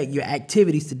will affect your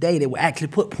activities today that will actually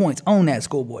put points on that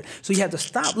scoreboard. So you have to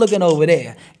stop looking over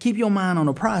there. Keep your mind on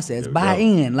the process. Buy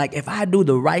in. Like, if I do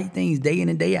the right things day in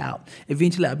and day out,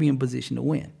 eventually I'll be in position to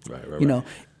win. You know,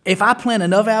 if I plant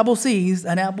enough apple seeds,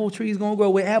 an apple tree is going to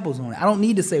grow with apples on it. I don't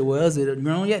need to say, well, is it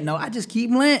grown yet? No, I just keep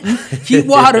planting, keep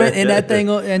watering, and that thing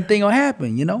will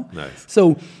happen, you know?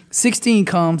 So 16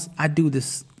 comes, I do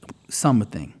this summer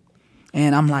thing.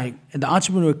 And I'm like, the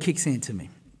entrepreneur kicks into me.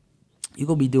 You're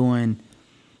going to be doing,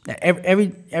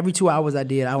 every 2 hours I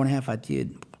did, hour and a half I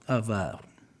did of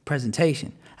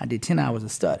presentation, I did 10 hours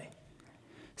of study.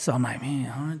 So I'm like,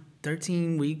 man,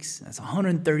 13 weeks, that's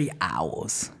 130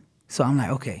 hours. So I'm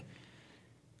like, okay,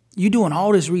 you're doing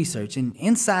all this research, and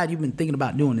inside you've been thinking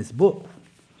about doing this book.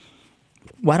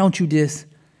 why don't you just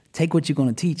take what you're going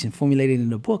to teach and formulate it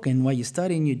in a book, and while you're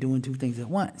studying, you're doing two things at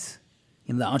once.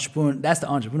 You know, the entrepreneur, that's the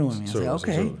entrepreneur in me. I say,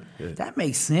 okay, that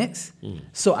makes sense.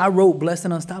 So I wrote Blessed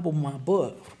and Unstoppable, my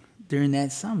book, during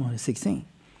that summer, 16.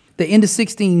 The end of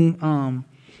 16,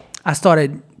 I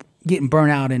started getting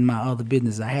burnt out in my other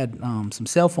business. I had some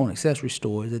cell phone accessory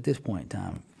stores at this point in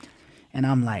time. And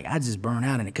I'm like, I just burned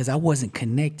out in it because I wasn't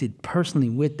connected personally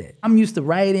with it. I'm used to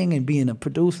writing and being a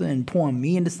producer and pouring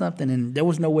me into something, and there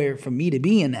was nowhere for me to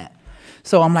be in that.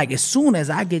 So I'm like, as soon as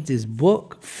I get this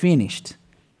book finished,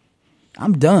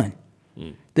 I'm done.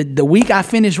 The week I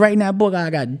finished writing that book, I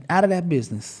got out of that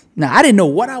business. Now, I didn't know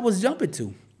what I was jumping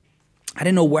to. I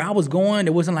didn't know where I was going.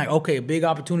 It wasn't like, okay, big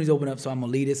opportunities open up, so I'm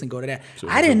going to lead this and go to that.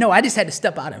 I didn't know. I just had to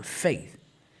step out in faith.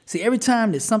 See, every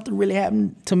time that something really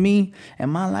happened to me in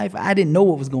my life, I didn't know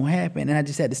what was going to happen, and I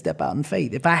just had to step out in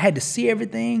faith. If I had to see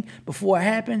everything before it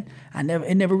happened,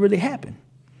 it never really happened.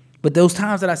 But those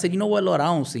times that I said, you know what, Lord, I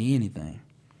don't see anything,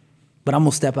 but I'm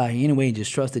going to step out here anyway and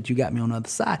just trust that you got me on the other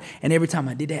side. And every time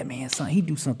I did that, man, son, he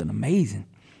do something amazing.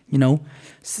 You know,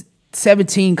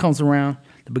 17 comes around,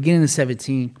 the beginning of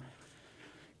 17,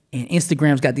 and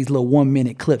Instagram's got these little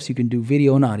 1-minute clips you can do,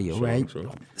 video and audio, right?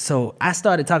 Sure. So I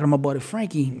started talking to my buddy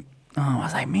Frankie. I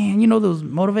was like, man, you know those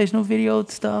motivational video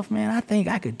stuff, man? I think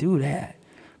I could do that.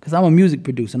 Because I'm a music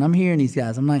producer, and I'm hearing these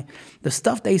guys. I'm like, the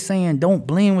stuff they saying don't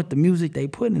blend with the music they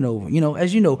putting it over. You know,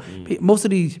 as you know, most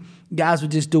of these guys were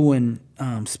just doing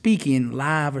speaking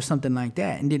live or something like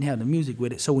that and didn't have the music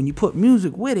with it. So when you put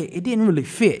music with it, it didn't really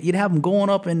fit. You'd have them going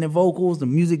up in the vocals, the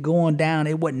music going down.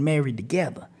 It wasn't married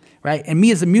together. Right? And me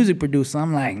as a music producer,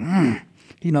 I'm like,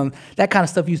 you know, that kind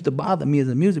of stuff used to bother me as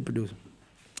a music producer.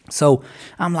 So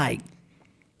I'm like,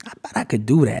 I bet I could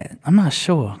do that. I'm not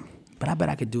sure, but I bet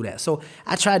I could do that. So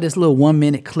I tried this little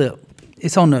 1-minute clip.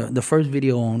 It's on the first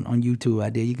video on YouTube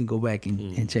I did. You can go back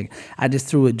and check it. I just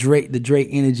threw the Drake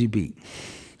energy beat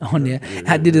on there.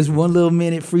 I did this 1 little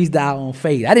minute freestyle on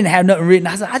Fade. I didn't have nothing written.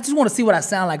 I said, I just want to see what I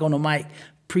sound like on the mic.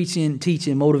 Preaching,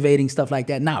 teaching, motivating, stuff like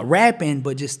that. Not rapping,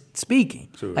 but just speaking.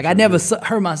 I never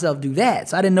heard myself do that.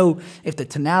 So I didn't know if the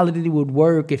tonality would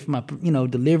work, if my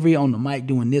delivery on the mic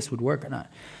doing this would work or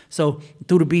not. So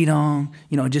threw the beat on,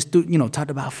 talked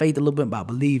about faith a little bit, about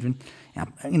believing.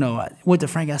 And, I went to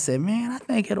Frank, I said, man, I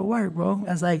think it'll work, bro.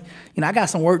 I was like, I got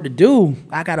some work to do.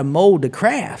 I got to mold the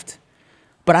craft.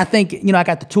 But I think, I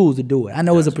got the tools to do it. I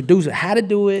know as a producer how to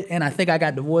do it, and I think I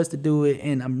got the voice to do it,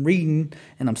 and I'm reading,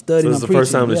 and I'm studying. So this is the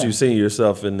first time that you've seen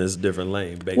yourself in this different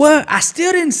lane, basically. Well, I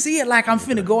still didn't see it like I'm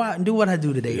finna go out and do what I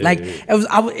do today. It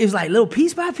was like little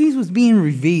piece by piece was being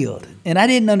revealed, and I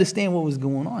didn't understand what was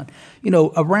going on.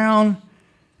 Around,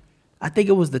 I think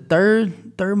it was the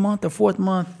third month or fourth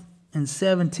month in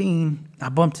 17, I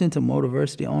bumped into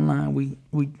Motiversity online.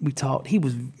 We talked. He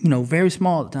was, very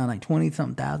small at the time, like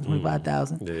 20-something thousand,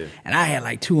 25,000. Yeah. And I had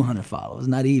like 200 followers,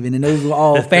 not even. And those were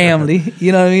all family.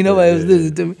 You know what I mean? Nobody was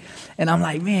listening to me. And I'm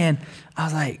like, man, I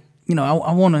was like,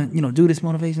 I want to, do this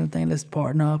motivational thing. Let's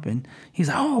partner up. And he's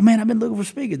like, oh, man, I've been looking for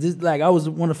speakers. I was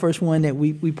one of the first one that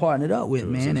we partnered up with,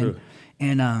 man.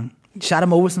 And shot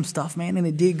him over some stuff, man, and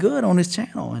it did good on his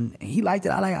channel, and he liked it.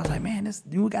 I was like, man,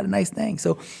 we got a nice thing.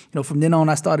 So, from then on,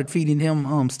 I started feeding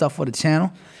him stuff for the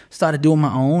channel, started doing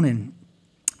my own,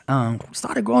 and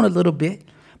started growing a little bit.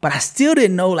 But I still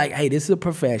didn't know, like, hey, this is a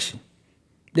profession.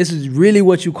 This is really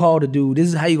what you call to do. This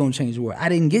is how you're gonna change the world. I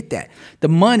didn't get that. The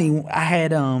money I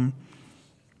had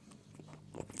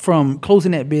from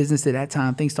closing that business at that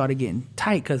time, things started getting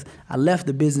tight because I left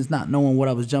the business not knowing what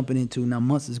I was jumping into. Now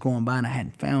months is going by and I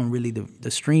hadn't found really the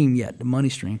stream yet, the money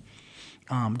stream.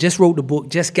 Just wrote the book,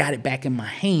 just got it back in my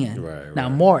hand. Right. Now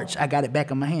March, I got it back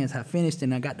in my hands. I finished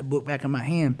and I got the book back in my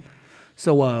hand.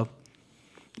 So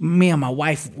me and my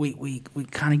wife, we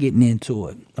kind of getting into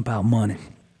it about money.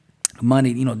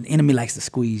 Money, the enemy likes to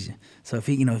squeeze you. So if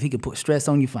he could put stress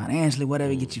on you financially,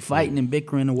 whatever, get you fighting and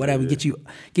bickering or whatever, get you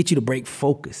to break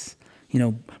focus.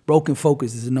 Broken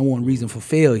focus is the #1 reason for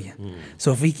failure.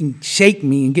 So if he can shake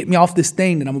me and get me off this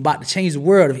thing that I'm about to change the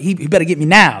world, he better get me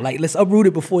now. Like, let's uproot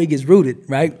it before he gets rooted,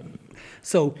 right?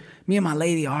 So me and my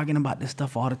lady arguing about this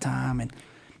stuff all the time, and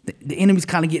the enemy's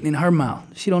kind of getting in her mouth.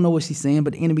 She don't know what she's saying,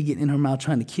 but the enemy getting in her mouth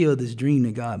trying to kill this dream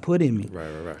that God put in me. Right.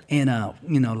 And,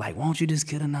 like, why don't you just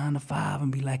get a 9-to-5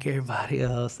 and be like everybody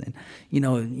else? And,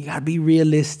 you got to be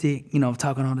realistic,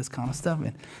 talking all this kind of stuff.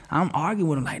 And I'm arguing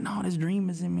with him like, no, this dream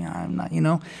is in me. I'm not,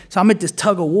 So I'm at this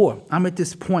tug of war. I'm at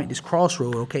this point, this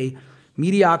crossroad, okay?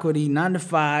 Mediocrity,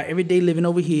 9-to-5, everyday living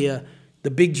over here, the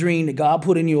big dream that God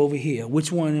put in you over here.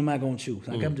 Which one am I going to choose?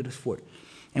 I come to this fort.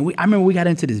 And I remember we got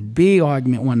into this big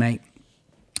argument one night.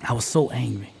 I was so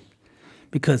angry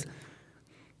because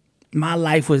my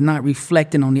life was not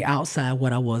reflecting on the outside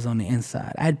what I was on the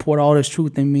inside. I had poured all this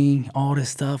truth in me, all this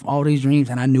stuff, all these dreams,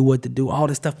 and I knew what to do, all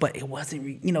this stuff, but it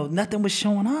wasn't, nothing was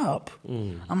showing up.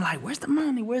 I'm like, where's the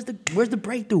money? Where's the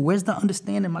breakthrough? Where's the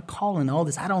understanding, my calling, all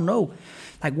this? I don't know.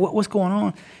 Like, what's going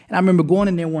on? And I remember going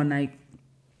in there one night,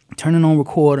 turning on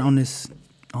record on this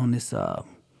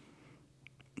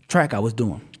track I was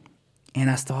doing,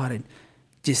 and I started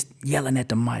just yelling at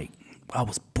the mic. I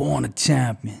was born a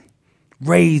champion.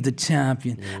 Raised a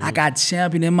champion. I got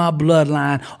champion in my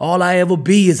bloodline. All I ever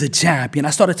be is a champion.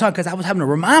 I started talking because I was having to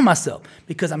remind myself,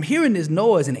 because I'm hearing this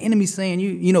noise and the enemy saying,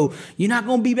 you're not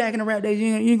going to be back in the rap days. You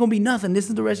ain't going to be nothing. This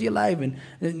is the rest of your life. And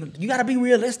you got to be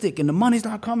realistic, and the money's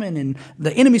not coming. And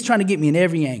the enemy's trying to get me in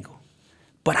every angle.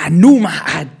 But I knew my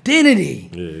identity.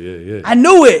 Yeah. I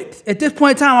knew it. At this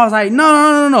point in time, I was like,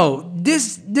 no.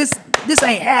 This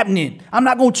ain't happening. I'm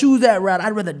not going to choose that route.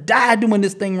 I'd rather die doing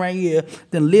this thing right here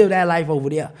than live that life over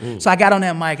there. So I got on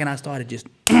that mic and I started just,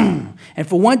 and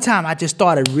for one time, I just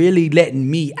started really letting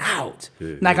me out.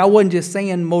 Like I wasn't just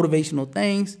saying motivational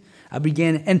things. I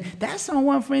began, and that song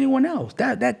wasn't for anyone else.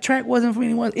 That track wasn't for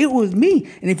anyone else. It was me.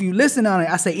 And if you listen on it,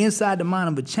 I say inside the mind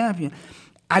of a champion.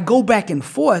 I go back and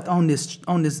forth on this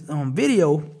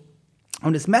video,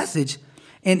 on this message,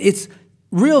 and it's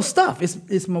real stuff.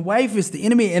 It's my wife, it's the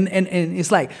enemy, and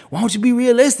it's like, why don't you be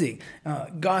realistic?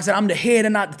 God said, I'm the head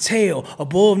and not the tail,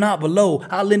 above, not below.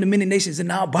 I'll lend to many nations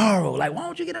and I'll borrow. Like, why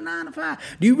don't you get a 9 to 5?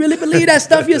 Do you really believe that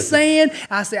stuff you're saying?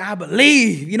 I say, I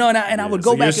believe, and I would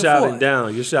go back and forth.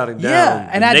 You're shouting down. Yeah,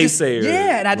 and I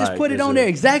naysayers. just put it on there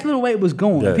exactly the way it was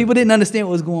going. Yeah. People didn't understand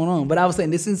what was going on, but I was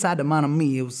saying this inside the mind of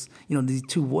me. It was, these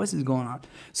two voices going on.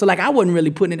 So like I wasn't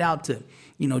really putting it out to,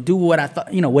 do what I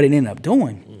thought, what it ended up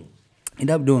doing.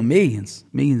 Ended up doing millions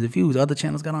of views. Other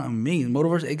channels got on millions.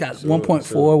 Motiversity, it got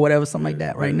 1.4, whatever, something like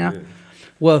that right now. Yeah.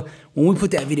 Well, when we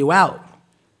put that video out,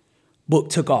 book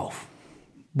took off.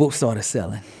 Book started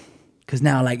selling. Because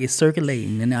now, like, it's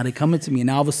circulating, and now they're coming to me, and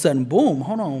all of a sudden, boom,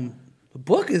 hold on, the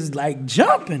book is, like,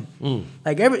 jumping.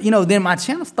 Like, then my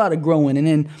channel started growing, and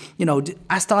then,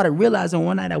 I started realizing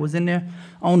one night I was in there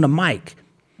on the mic,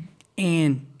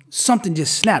 and something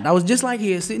just snapped. I was just like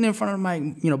here, sitting in front of the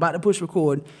mic, about to push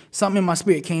record. Something in my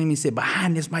spirit came to me and said,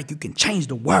 behind this mic, you can change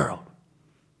the world.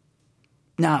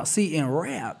 Now, see, in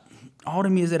rap, all the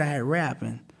music that I had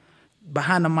rapping,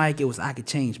 behind the mic, it was I could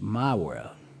change my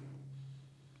world.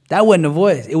 That wasn't the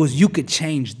voice. It was you could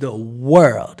change the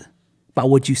world by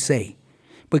what you say.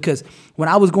 Because when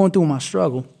I was going through my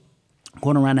struggle,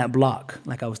 going around that block,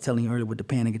 like I was telling you earlier with the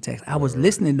panic attacks, I was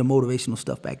listening to motivational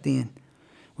stuff back then.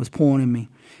 It was pouring in me.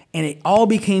 And it all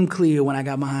became clear when I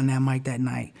got behind that mic that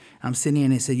night. I'm sitting there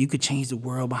and it said, you could change the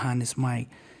world behind this mic.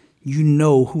 You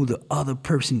know who the other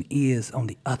person is on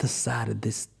the other side of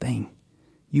this thing.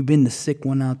 You've been the sick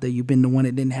one out there. You've been the one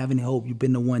that didn't have any hope. You've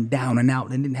been the one down and out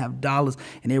and didn't have dollars,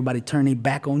 and everybody turned their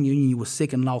back on you and you were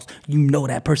sick and lost. You know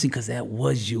that person because that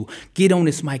was you. Get on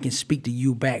this mic and speak to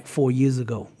you back 4 years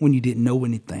ago when you didn't know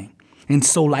anything. And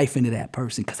sow life into that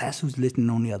person, because that's who's listening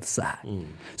on the other side.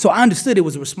 So I understood it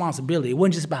was a responsibility. It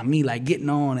wasn't just about me like getting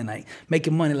on and like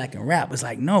making money like in rap. It's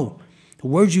like, no, the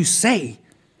words you say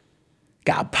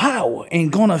got power and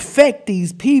gonna affect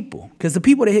these people. Because the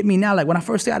people that hit me now, like when I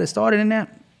first got started in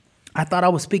that, I thought I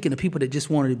was speaking to people that just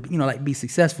wanted to, like be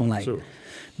successful. Like, sure.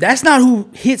 That's not who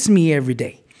hits me every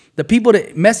day. The people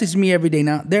that message me every day,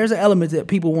 now, there's an element that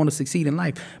people want to succeed in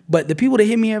life. But the people that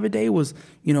hit me every day was,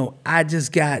 I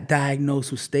just got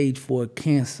diagnosed with stage 4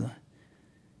 cancer.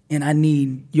 And I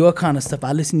need your kind of stuff.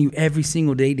 I listen to you every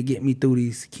single day to get me through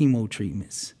these chemo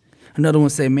treatments. Another one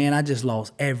said, man, I just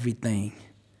lost everything.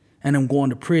 And I'm going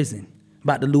to prison,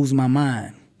 about to lose my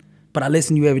mind. But I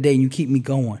listen to you every day and you keep me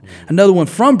going. Another one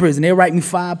from prison, they write me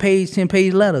 5-page,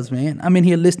 10-page letters, man. I'm in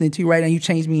here listening to you right now, you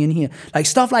changed me in here. Like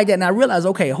stuff like that. And I realized,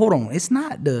 okay, hold on. It's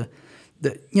not the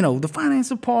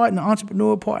financial part and the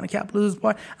entrepreneur part and the capitalist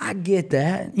part. I get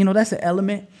that. That's an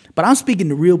element. But I'm speaking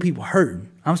to real people hurting.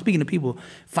 I'm speaking to people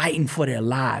fighting for their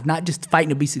lives, not just fighting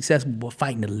to be successful, but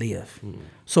fighting to live.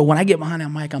 So when I get behind that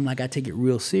mic, I'm like, I take it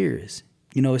real serious.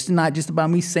 It's not just about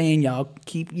me saying, y'all,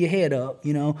 keep your head up.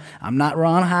 I'm not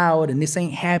Ron Howard, and this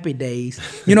ain't Happy Days.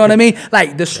 You know what I mean?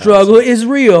 Like, the struggle is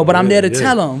real, but I'm there to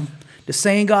tell them the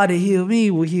same God that healed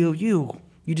me will heal you.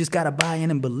 You just got to buy in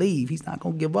and believe. He's not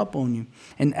going to give up on you.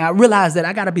 And I realized that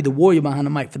I got to be the warrior behind the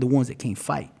mic for the ones that can't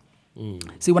fight.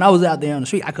 See, when I was out there on the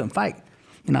street, I couldn't fight.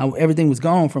 Everything was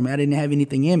gone from me. I didn't have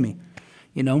anything in me.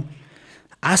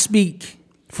 I speak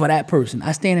for that person.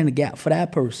 I stand in the gap for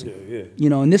that person.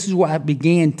 And this is where I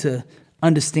began to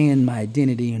understand my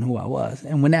identity and who I was.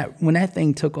 And when that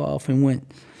thing took off and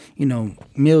went, you know,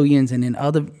 millions, and then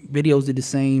other videos did the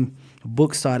same.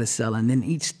 Books started selling. Then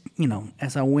each, you know,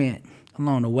 as I went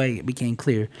along the way, it became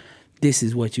clear, this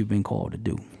is what you've been called to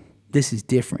do. This is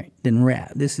different than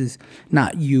rap. This is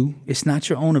not you. It's not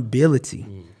your own ability.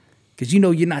 Because you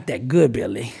know you're not that good,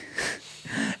 Billy.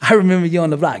 I remember you on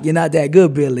the block. You're not that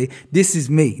good, Billy. This is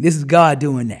me. This is God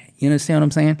doing that. You understand what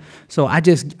I'm saying? So I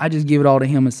just give it all to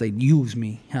him and say, use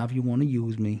me however you want to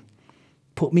use me.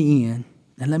 Put me in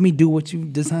and let me do what you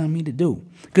designed me to do.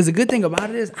 Because the good thing about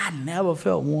it is I never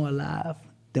felt more alive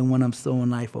than when I'm sowing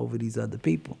life over these other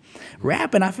people.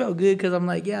 Rapping, I felt good because I'm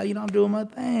like, yeah, you know, I'm doing my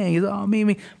thing. It's all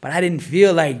me. But I didn't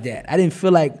feel like that. I didn't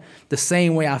feel like the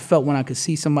same way I felt when I could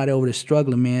see somebody over there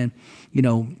struggling, man, you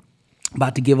know,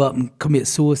 about to give up and commit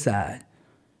suicide.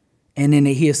 And then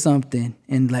they hear something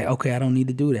and like, okay, I don't need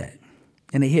to do that.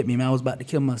 And they hit me, man. I was about to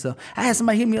kill myself. I had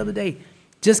somebody hit me the other day.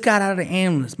 Just got out of the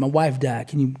ambulance. My wife died.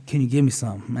 Can you give me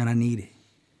something? Man, I need it.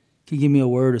 Can you give me a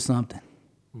word or something?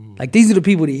 Like, these are the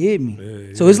people that hit me.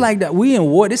 Yeah. So it's like that. We in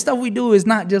war. This stuff we do is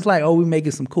not just like, oh, we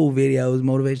making some cool videos,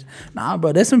 motivation. Nah,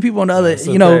 bro. There's some people on the other,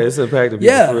 you know. It's impacted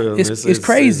people for real. It's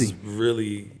crazy.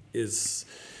 It's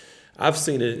I've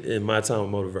seen it in my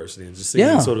time with Motiversity and just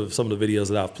seeing sort of some of the videos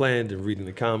that I've planned and reading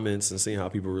the comments and seeing how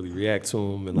people really react to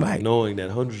them and like knowing that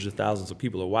hundreds of thousands of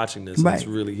people are watching this and it's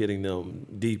really hitting them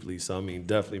deeply. So, I mean,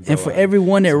 definitely, bro. And for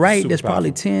everyone that write, there's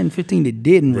probably 10, 15 that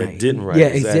didn't write. Didn't write. Yeah,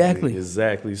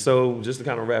 exactly. So just to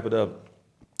kind of wrap it up,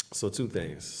 so two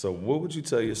things. So what would you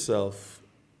tell yourself,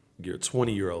 your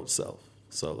 20-year-old self?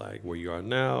 So like where you are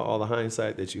now, all the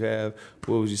hindsight that you have,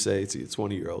 what would you say to your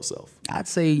 20-year-old self? I'd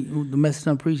say the message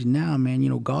I'm preaching now, man, you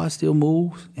know, God still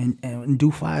moves and do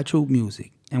fire truth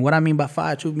music. And what I mean by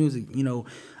fire truth music, you know,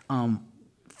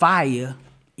 fire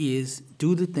is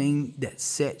do the thing that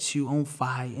sets you on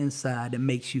fire inside that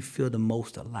makes you feel the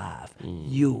most alive.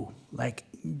 You, like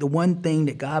the one thing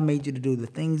that God made you to do, the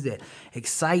things that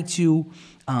excite you,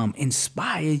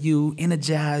 inspire you,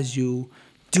 energize you,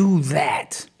 do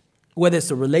that. Whether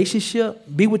it's a relationship,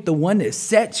 be with the one that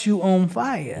sets you on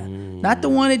fire. Not the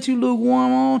one that you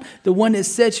lukewarm on, the one that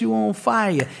sets you on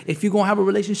fire. If you're going to have a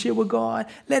relationship with God,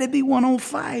 let it be one on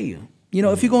fire. You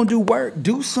know, if you're going to do work,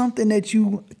 do something that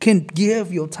you can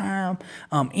give your time,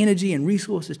 energy, and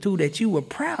resources to that you were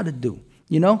proud to do,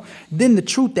 you know? Then the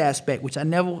truth aspect, which I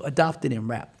never adopted in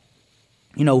rap.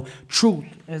 You know, truth,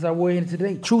 as I wear in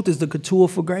today, truth is the couture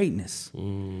for greatness.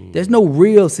 There's no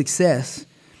real success,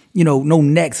 you know, no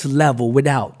next level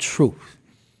without truth.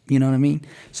 You know what I mean?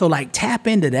 So, like, tap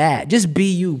into that. Just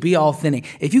be you. Be authentic.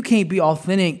 If you can't be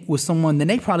authentic with someone, then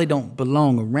they probably don't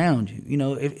belong around you. You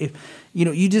know, if you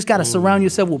know, you just got to surround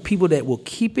yourself with people that will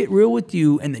keep it real with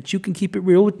you and that you can keep it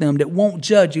real with them, that won't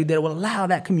judge you, that will allow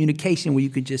that communication where you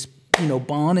can just, you know,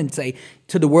 bond and say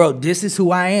to the world, this is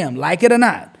who I am. Like it or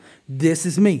not, this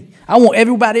is me. I want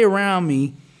everybody around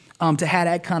me to have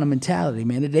that kind of mentality,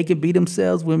 man, that they can be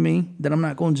themselves with me, that I'm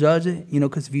not going to judge it, you know,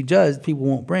 because if you judge, people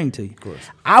won't bring to you. Of course.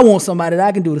 I want somebody that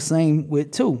I can do the same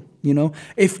with too, you know.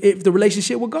 If the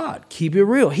relationship with God, keep it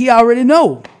real. He already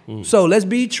know. So let's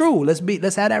be true. Let's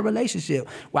have that relationship.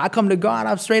 When I come to God,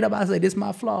 I'm straight up, I say, this is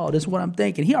my flaw. This is what I'm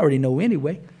thinking. He already know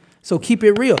anyway. So keep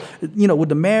it real. You know, with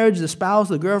the marriage, the spouse,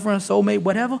 the girlfriend, soulmate,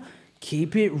 whatever,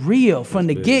 keep it real from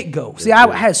the get-go. See,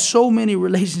 I had so many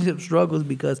relationship struggles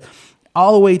because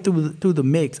all the way through the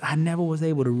mix, I never was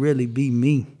able to really be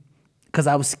me because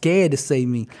I was scared to say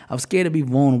me. I was scared to be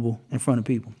vulnerable in front of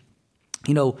people.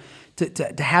 You know,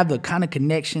 to have the kind of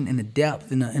connection and the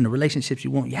depth in the relationships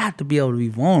you want, you have to be able to be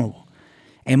vulnerable.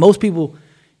 And most people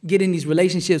get in these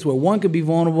relationships where one could be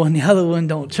vulnerable and the other one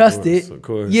don't trust it. Of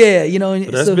course. Yeah, you know.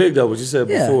 But that's big, though. What you said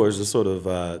before is just sort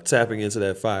of tapping into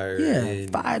that fire. Yeah,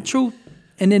 fire, truth.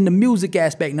 And then the music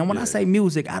aspect. Now, when I say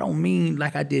music, I don't mean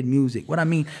like I did music. What I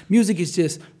mean, music is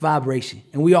just vibration.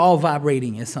 And we are all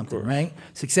vibrating at something, right?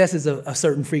 Success is a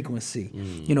certain frequency.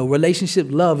 You know, relationship,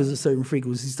 love is a certain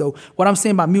frequency. So what I'm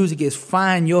saying about music is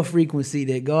find your frequency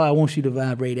that God wants you to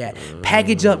vibrate at.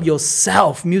 Package up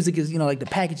yourself. Music is, you know, like the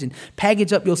packaging.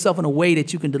 Package up yourself in a way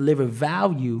that you can deliver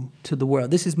value to the world.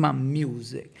 This is my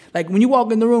music. Like when you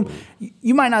walk in the room,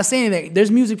 you might not say anything. There's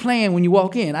music playing when you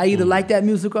walk in. I either like that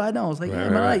music or I don't. It's like,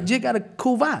 yeah, man, like, Jig got a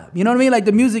cool vibe. You know what I mean? Like,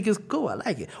 the music is cool. I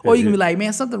like it. Or you can be like,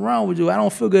 man, something wrong with you. I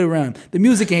don't feel good around him. The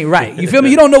music ain't right. You feel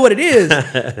me? You don't know what it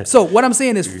is. So what I'm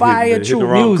saying is fire, true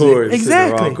music. Chords,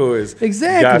 exactly.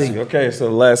 Exactly. Got you. Okay, so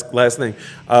last thing.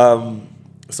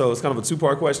 So it's kind of a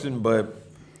two-part question, but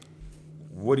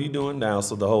what are you doing now?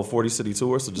 So the whole 40 city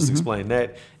tour, so just explain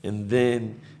that. And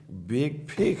then big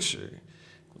picture,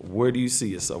 where do you see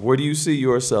yourself? Where do you see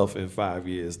yourself in 5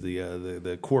 years?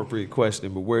 The corporate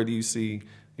question, but where do you see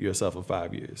yourself in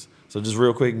 5 years? So just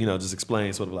real quick, just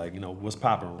explain sort of like, what's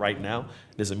popping right now,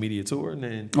 this immediate tour, and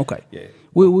then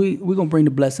we're gonna bring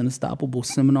the Blessed Unstoppable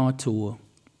seminar tour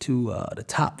to the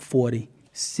top 40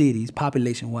 cities,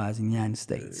 population-wise, in the United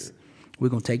States. We're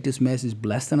gonna take this message,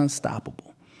 Blessed and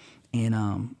Unstoppable,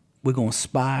 and we're gonna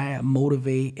inspire,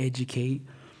 motivate, educate,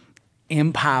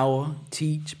 empower,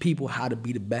 teach people how to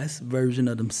be the best version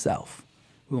of themselves.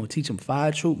 We're going to teach them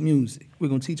fire troop music. We're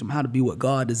going to teach them how to be what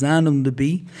God designed them to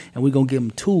be, and we're going to give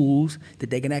them tools that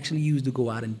they can actually use to go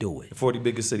out and do it. 40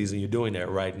 biggest cities, and you're doing that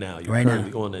right now. You're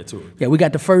currently on that tour. Yeah, we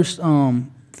got the first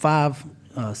 5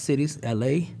 cities,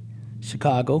 L.A.,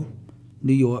 Chicago,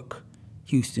 New York,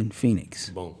 Houston,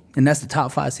 Phoenix. Boom. And that's the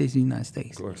top 5 cities in the United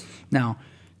States. Of course. Now,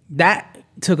 that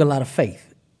took a lot of faith.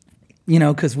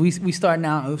 Because we start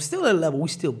now, we're still at a level, we're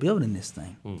still building this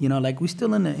thing. Like we're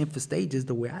still in the infant stages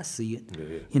the way I see it.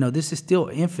 Yeah. This is still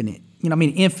infinite,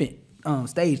 infant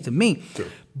stage to me. Sure.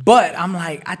 But I'm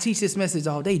like, I teach this message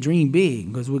all day, dream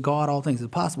big, because with God, all things are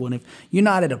possible. And if you're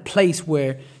not at a place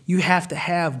where you have to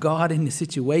have God in the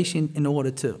situation in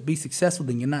order to be successful,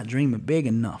 then you're not dreaming big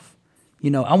enough.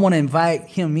 I want to invite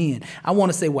him in. I want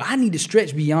to say, well, I need to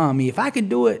stretch beyond me. If I can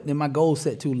do it, then my goal's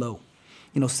set too low.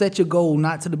 Set your goal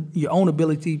not to your own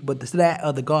ability, but to that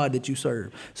of the God that you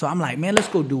serve. So I'm like, man, let's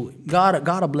go do it. God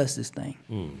will bless this thing.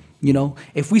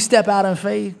 If we step out in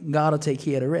faith, God will take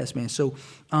care of the rest, man. So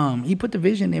he put the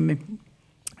vision in me,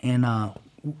 and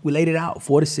we laid it out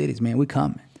for the cities, man. We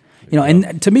coming.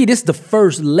 And to me, this is the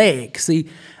first leg. See,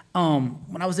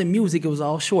 when I was in music, it was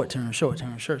all short term.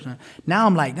 Now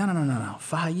I'm like, no.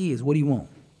 5 years. What do you want?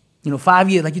 5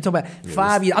 years, like you talk about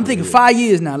 5 years. I'm thinking 5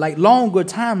 years now, like longer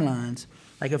timelines.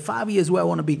 Like in 5 years, where I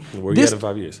want to be. Where you at in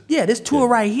 5 years? Yeah, this tour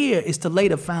right here is to lay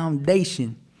the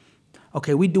foundation.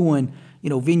 Okay, we doing,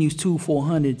 venues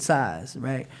 200-400 size,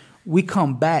 right? We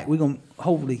come back, we're going to,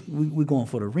 hopefully, we're going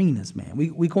for the arenas, man.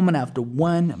 We coming after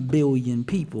 1 billion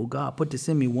people. God put this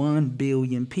in me, 1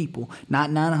 billion people.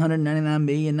 Not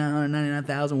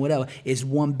 999,999,000, whatever. It's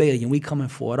 1 billion. We coming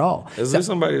for it all. Is there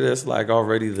somebody that's like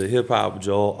already the hip-hop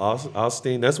Joel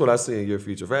Osteen? That's what I see in your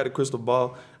future. If I had a crystal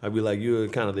ball, I'd be like, you're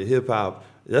kind of the hip-hop.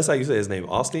 That's how you say his name,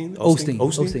 Osteen?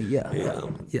 Osteen, yeah.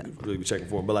 Really be checking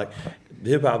for him. But like the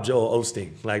hip-hop Joel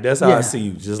Osteen. Like that's how I see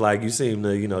you. Just like you seem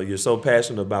to, you're so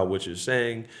passionate about what you're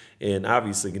saying. And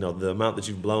obviously, the amount that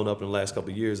you've blown up in the last couple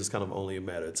of years is kind of only a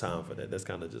matter of time for that. That's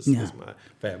kind of just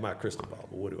my crystal ball.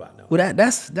 But what do I know? Well,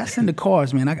 that's in the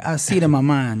cards, man. I see it in my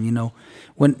mind,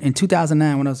 When in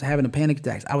 2009, when I was having a panic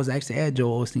attack, I was actually at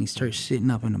Joel Osteen's church sitting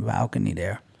up in the balcony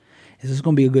there. This is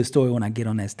going to be a good story when I get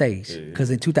on that stage.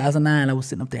 Because in 2009, I was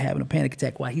sitting up there having a panic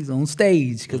attack while he's on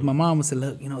stage. Because my mom would say,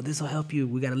 look, this will help you.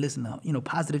 We got to listen to,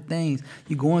 positive things.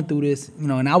 You're going through this,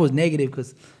 and I was negative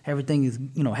because everything is,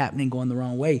 happening, going the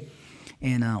wrong way.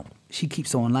 And she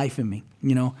keeps on life in me,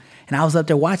 And I was up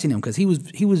there watching him because he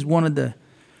was one of the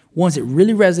ones that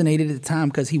really resonated at the time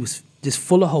because he was just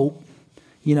full of hope,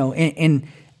 and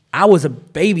I was a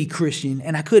baby Christian,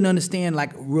 and I couldn't understand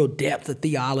like real depth of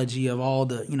theology of all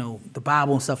the, the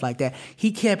Bible and stuff like that.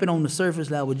 He kept it on the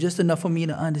surface level just enough for me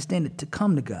to understand it, to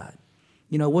come to God.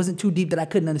 It wasn't too deep that I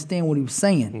couldn't understand what he was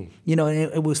saying. And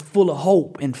it was full of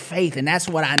hope and faith, and that's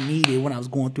what I needed when I was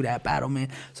going through that battle, man.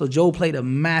 So Joe played a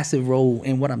massive role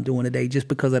in what I'm doing today just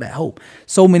because of that hope.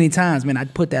 So many times, man,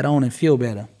 I'd put that on and feel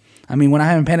better. I mean, when I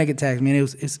had panic attacks, man, it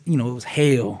was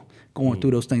hell going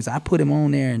through those things. I put him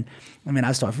on there, and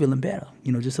I start feeling better,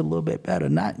 just a little bit better.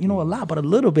 Not, a lot, but a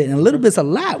little bit. And a little bit's a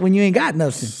lot when you ain't got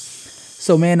nothing.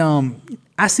 So, man,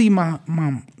 I see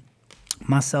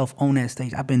myself on that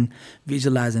stage. I've been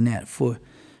visualizing that for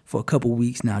a couple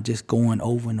weeks now, just going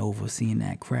over and over, seeing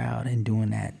that crowd and doing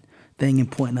that thing and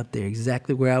pointing up there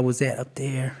exactly where I was at up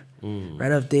there.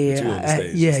 Right up there.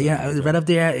 Right up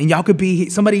there. And y'all could be,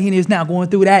 somebody here is now going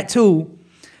through that too.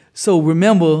 So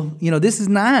remember, this is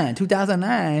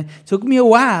 2009. Took me a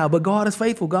while, but God is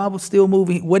faithful. God was still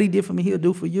moving. What he did for me, he'll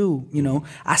do for you.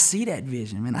 I see that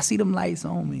vision, man. I see them lights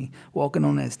on me walking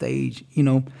on that stage,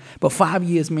 But 5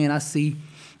 years, man, I see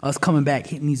us coming back,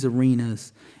 hitting these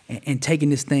arenas and taking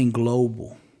this thing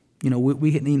global. We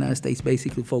hitting the United States,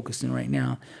 basically focusing right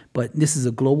now. But this is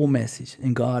a global message,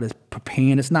 and God is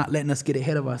preparing. It's not letting us get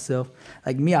ahead of ourselves.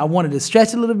 Like me, I wanted to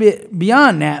stretch a little bit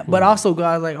beyond that, but also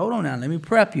God's like, hold on now, let me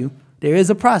prep you. There is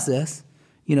a process.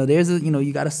 You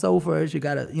got to sow first. You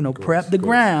got to, prep the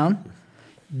ground.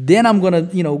 then I'm gonna,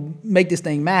 make this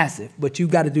thing massive. But you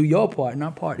got to do your part, and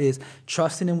our part is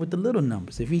trusting him with the little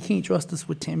numbers. If he can't trust us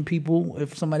with 10 people,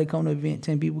 if somebody come to an event,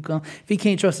 10 people come. If he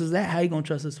can't trust us that, how you gonna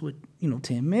trust us with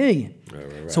 10 million?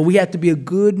 Right. So we have to be a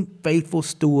good, faithful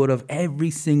steward of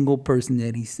every single person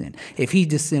that he sent. If he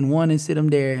just send one and sit them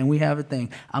there, and we have a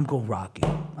thing, I'm gonna rock it.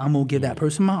 I'm gonna give that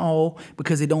person my all,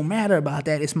 because it don't matter about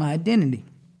that. It's my identity.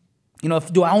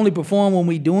 Do I only perform when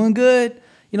we doing good?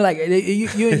 Like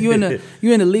you're in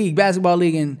the league, basketball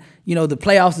league, and the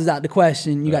playoffs is out the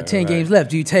question. You got 10 games left.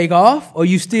 Do you take off, or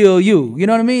you still you? You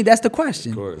know what I mean? That's the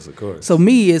question. Of course. So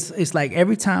me, it's like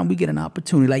every time we get an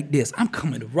opportunity like this, I'm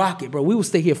coming to rock it, bro. We will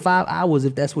stay here 5 hours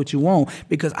if that's what you want,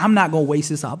 because I'm not gonna waste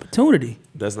this opportunity.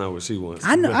 That's not what she wants.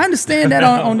 I know, I understand that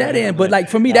on that end, but like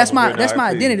for me, that's my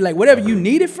identity. Like whatever you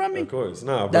needed from me, of course,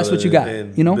 no, that's what you got.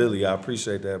 And Billy, I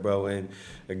appreciate that, bro. And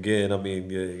again, I mean,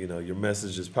 your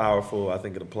message is powerful. I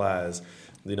think it applies,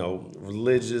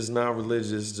 religious,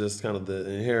 non-religious, just kind of the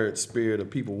inherent spirit of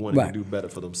people wanting to do better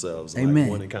for themselves. Amen. Like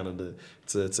wanting kind of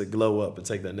to glow up and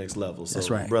take that next level. So, that's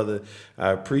right. Brother,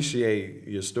 I appreciate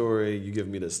your story. You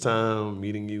giving me this time,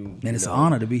 meeting you. And it's an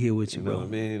honor to be here with you, bro. You know what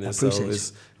I mean? I appreciate you.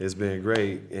 It's been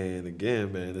great. And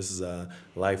again, man, this is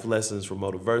Life Lessons from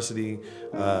Motiversity.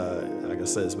 Like I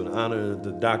said, it's been an honor.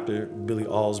 The Dr. Billy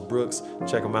Alsbrooks.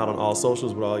 Check him out on all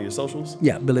socials. With all your socials?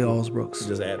 Yeah, Billy Alsbrooks.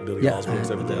 Just at Billy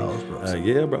Alsbrooks, everything. Billy Alsbrooks.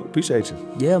 Yeah, bro. Appreciate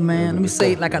you. Yeah, man. Let me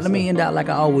say, let me end out like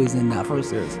I always end out.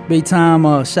 First, big time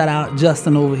shout out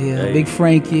Justin over here. Hey. Big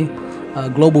Frankie.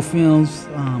 Global Films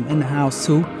in the house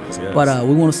too. Yes. But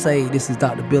we want to say this is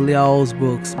Dr. Billy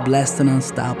Alsbrooks, blessed and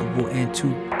unstoppable, and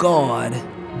to God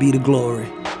be the glory.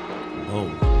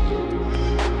 Oh.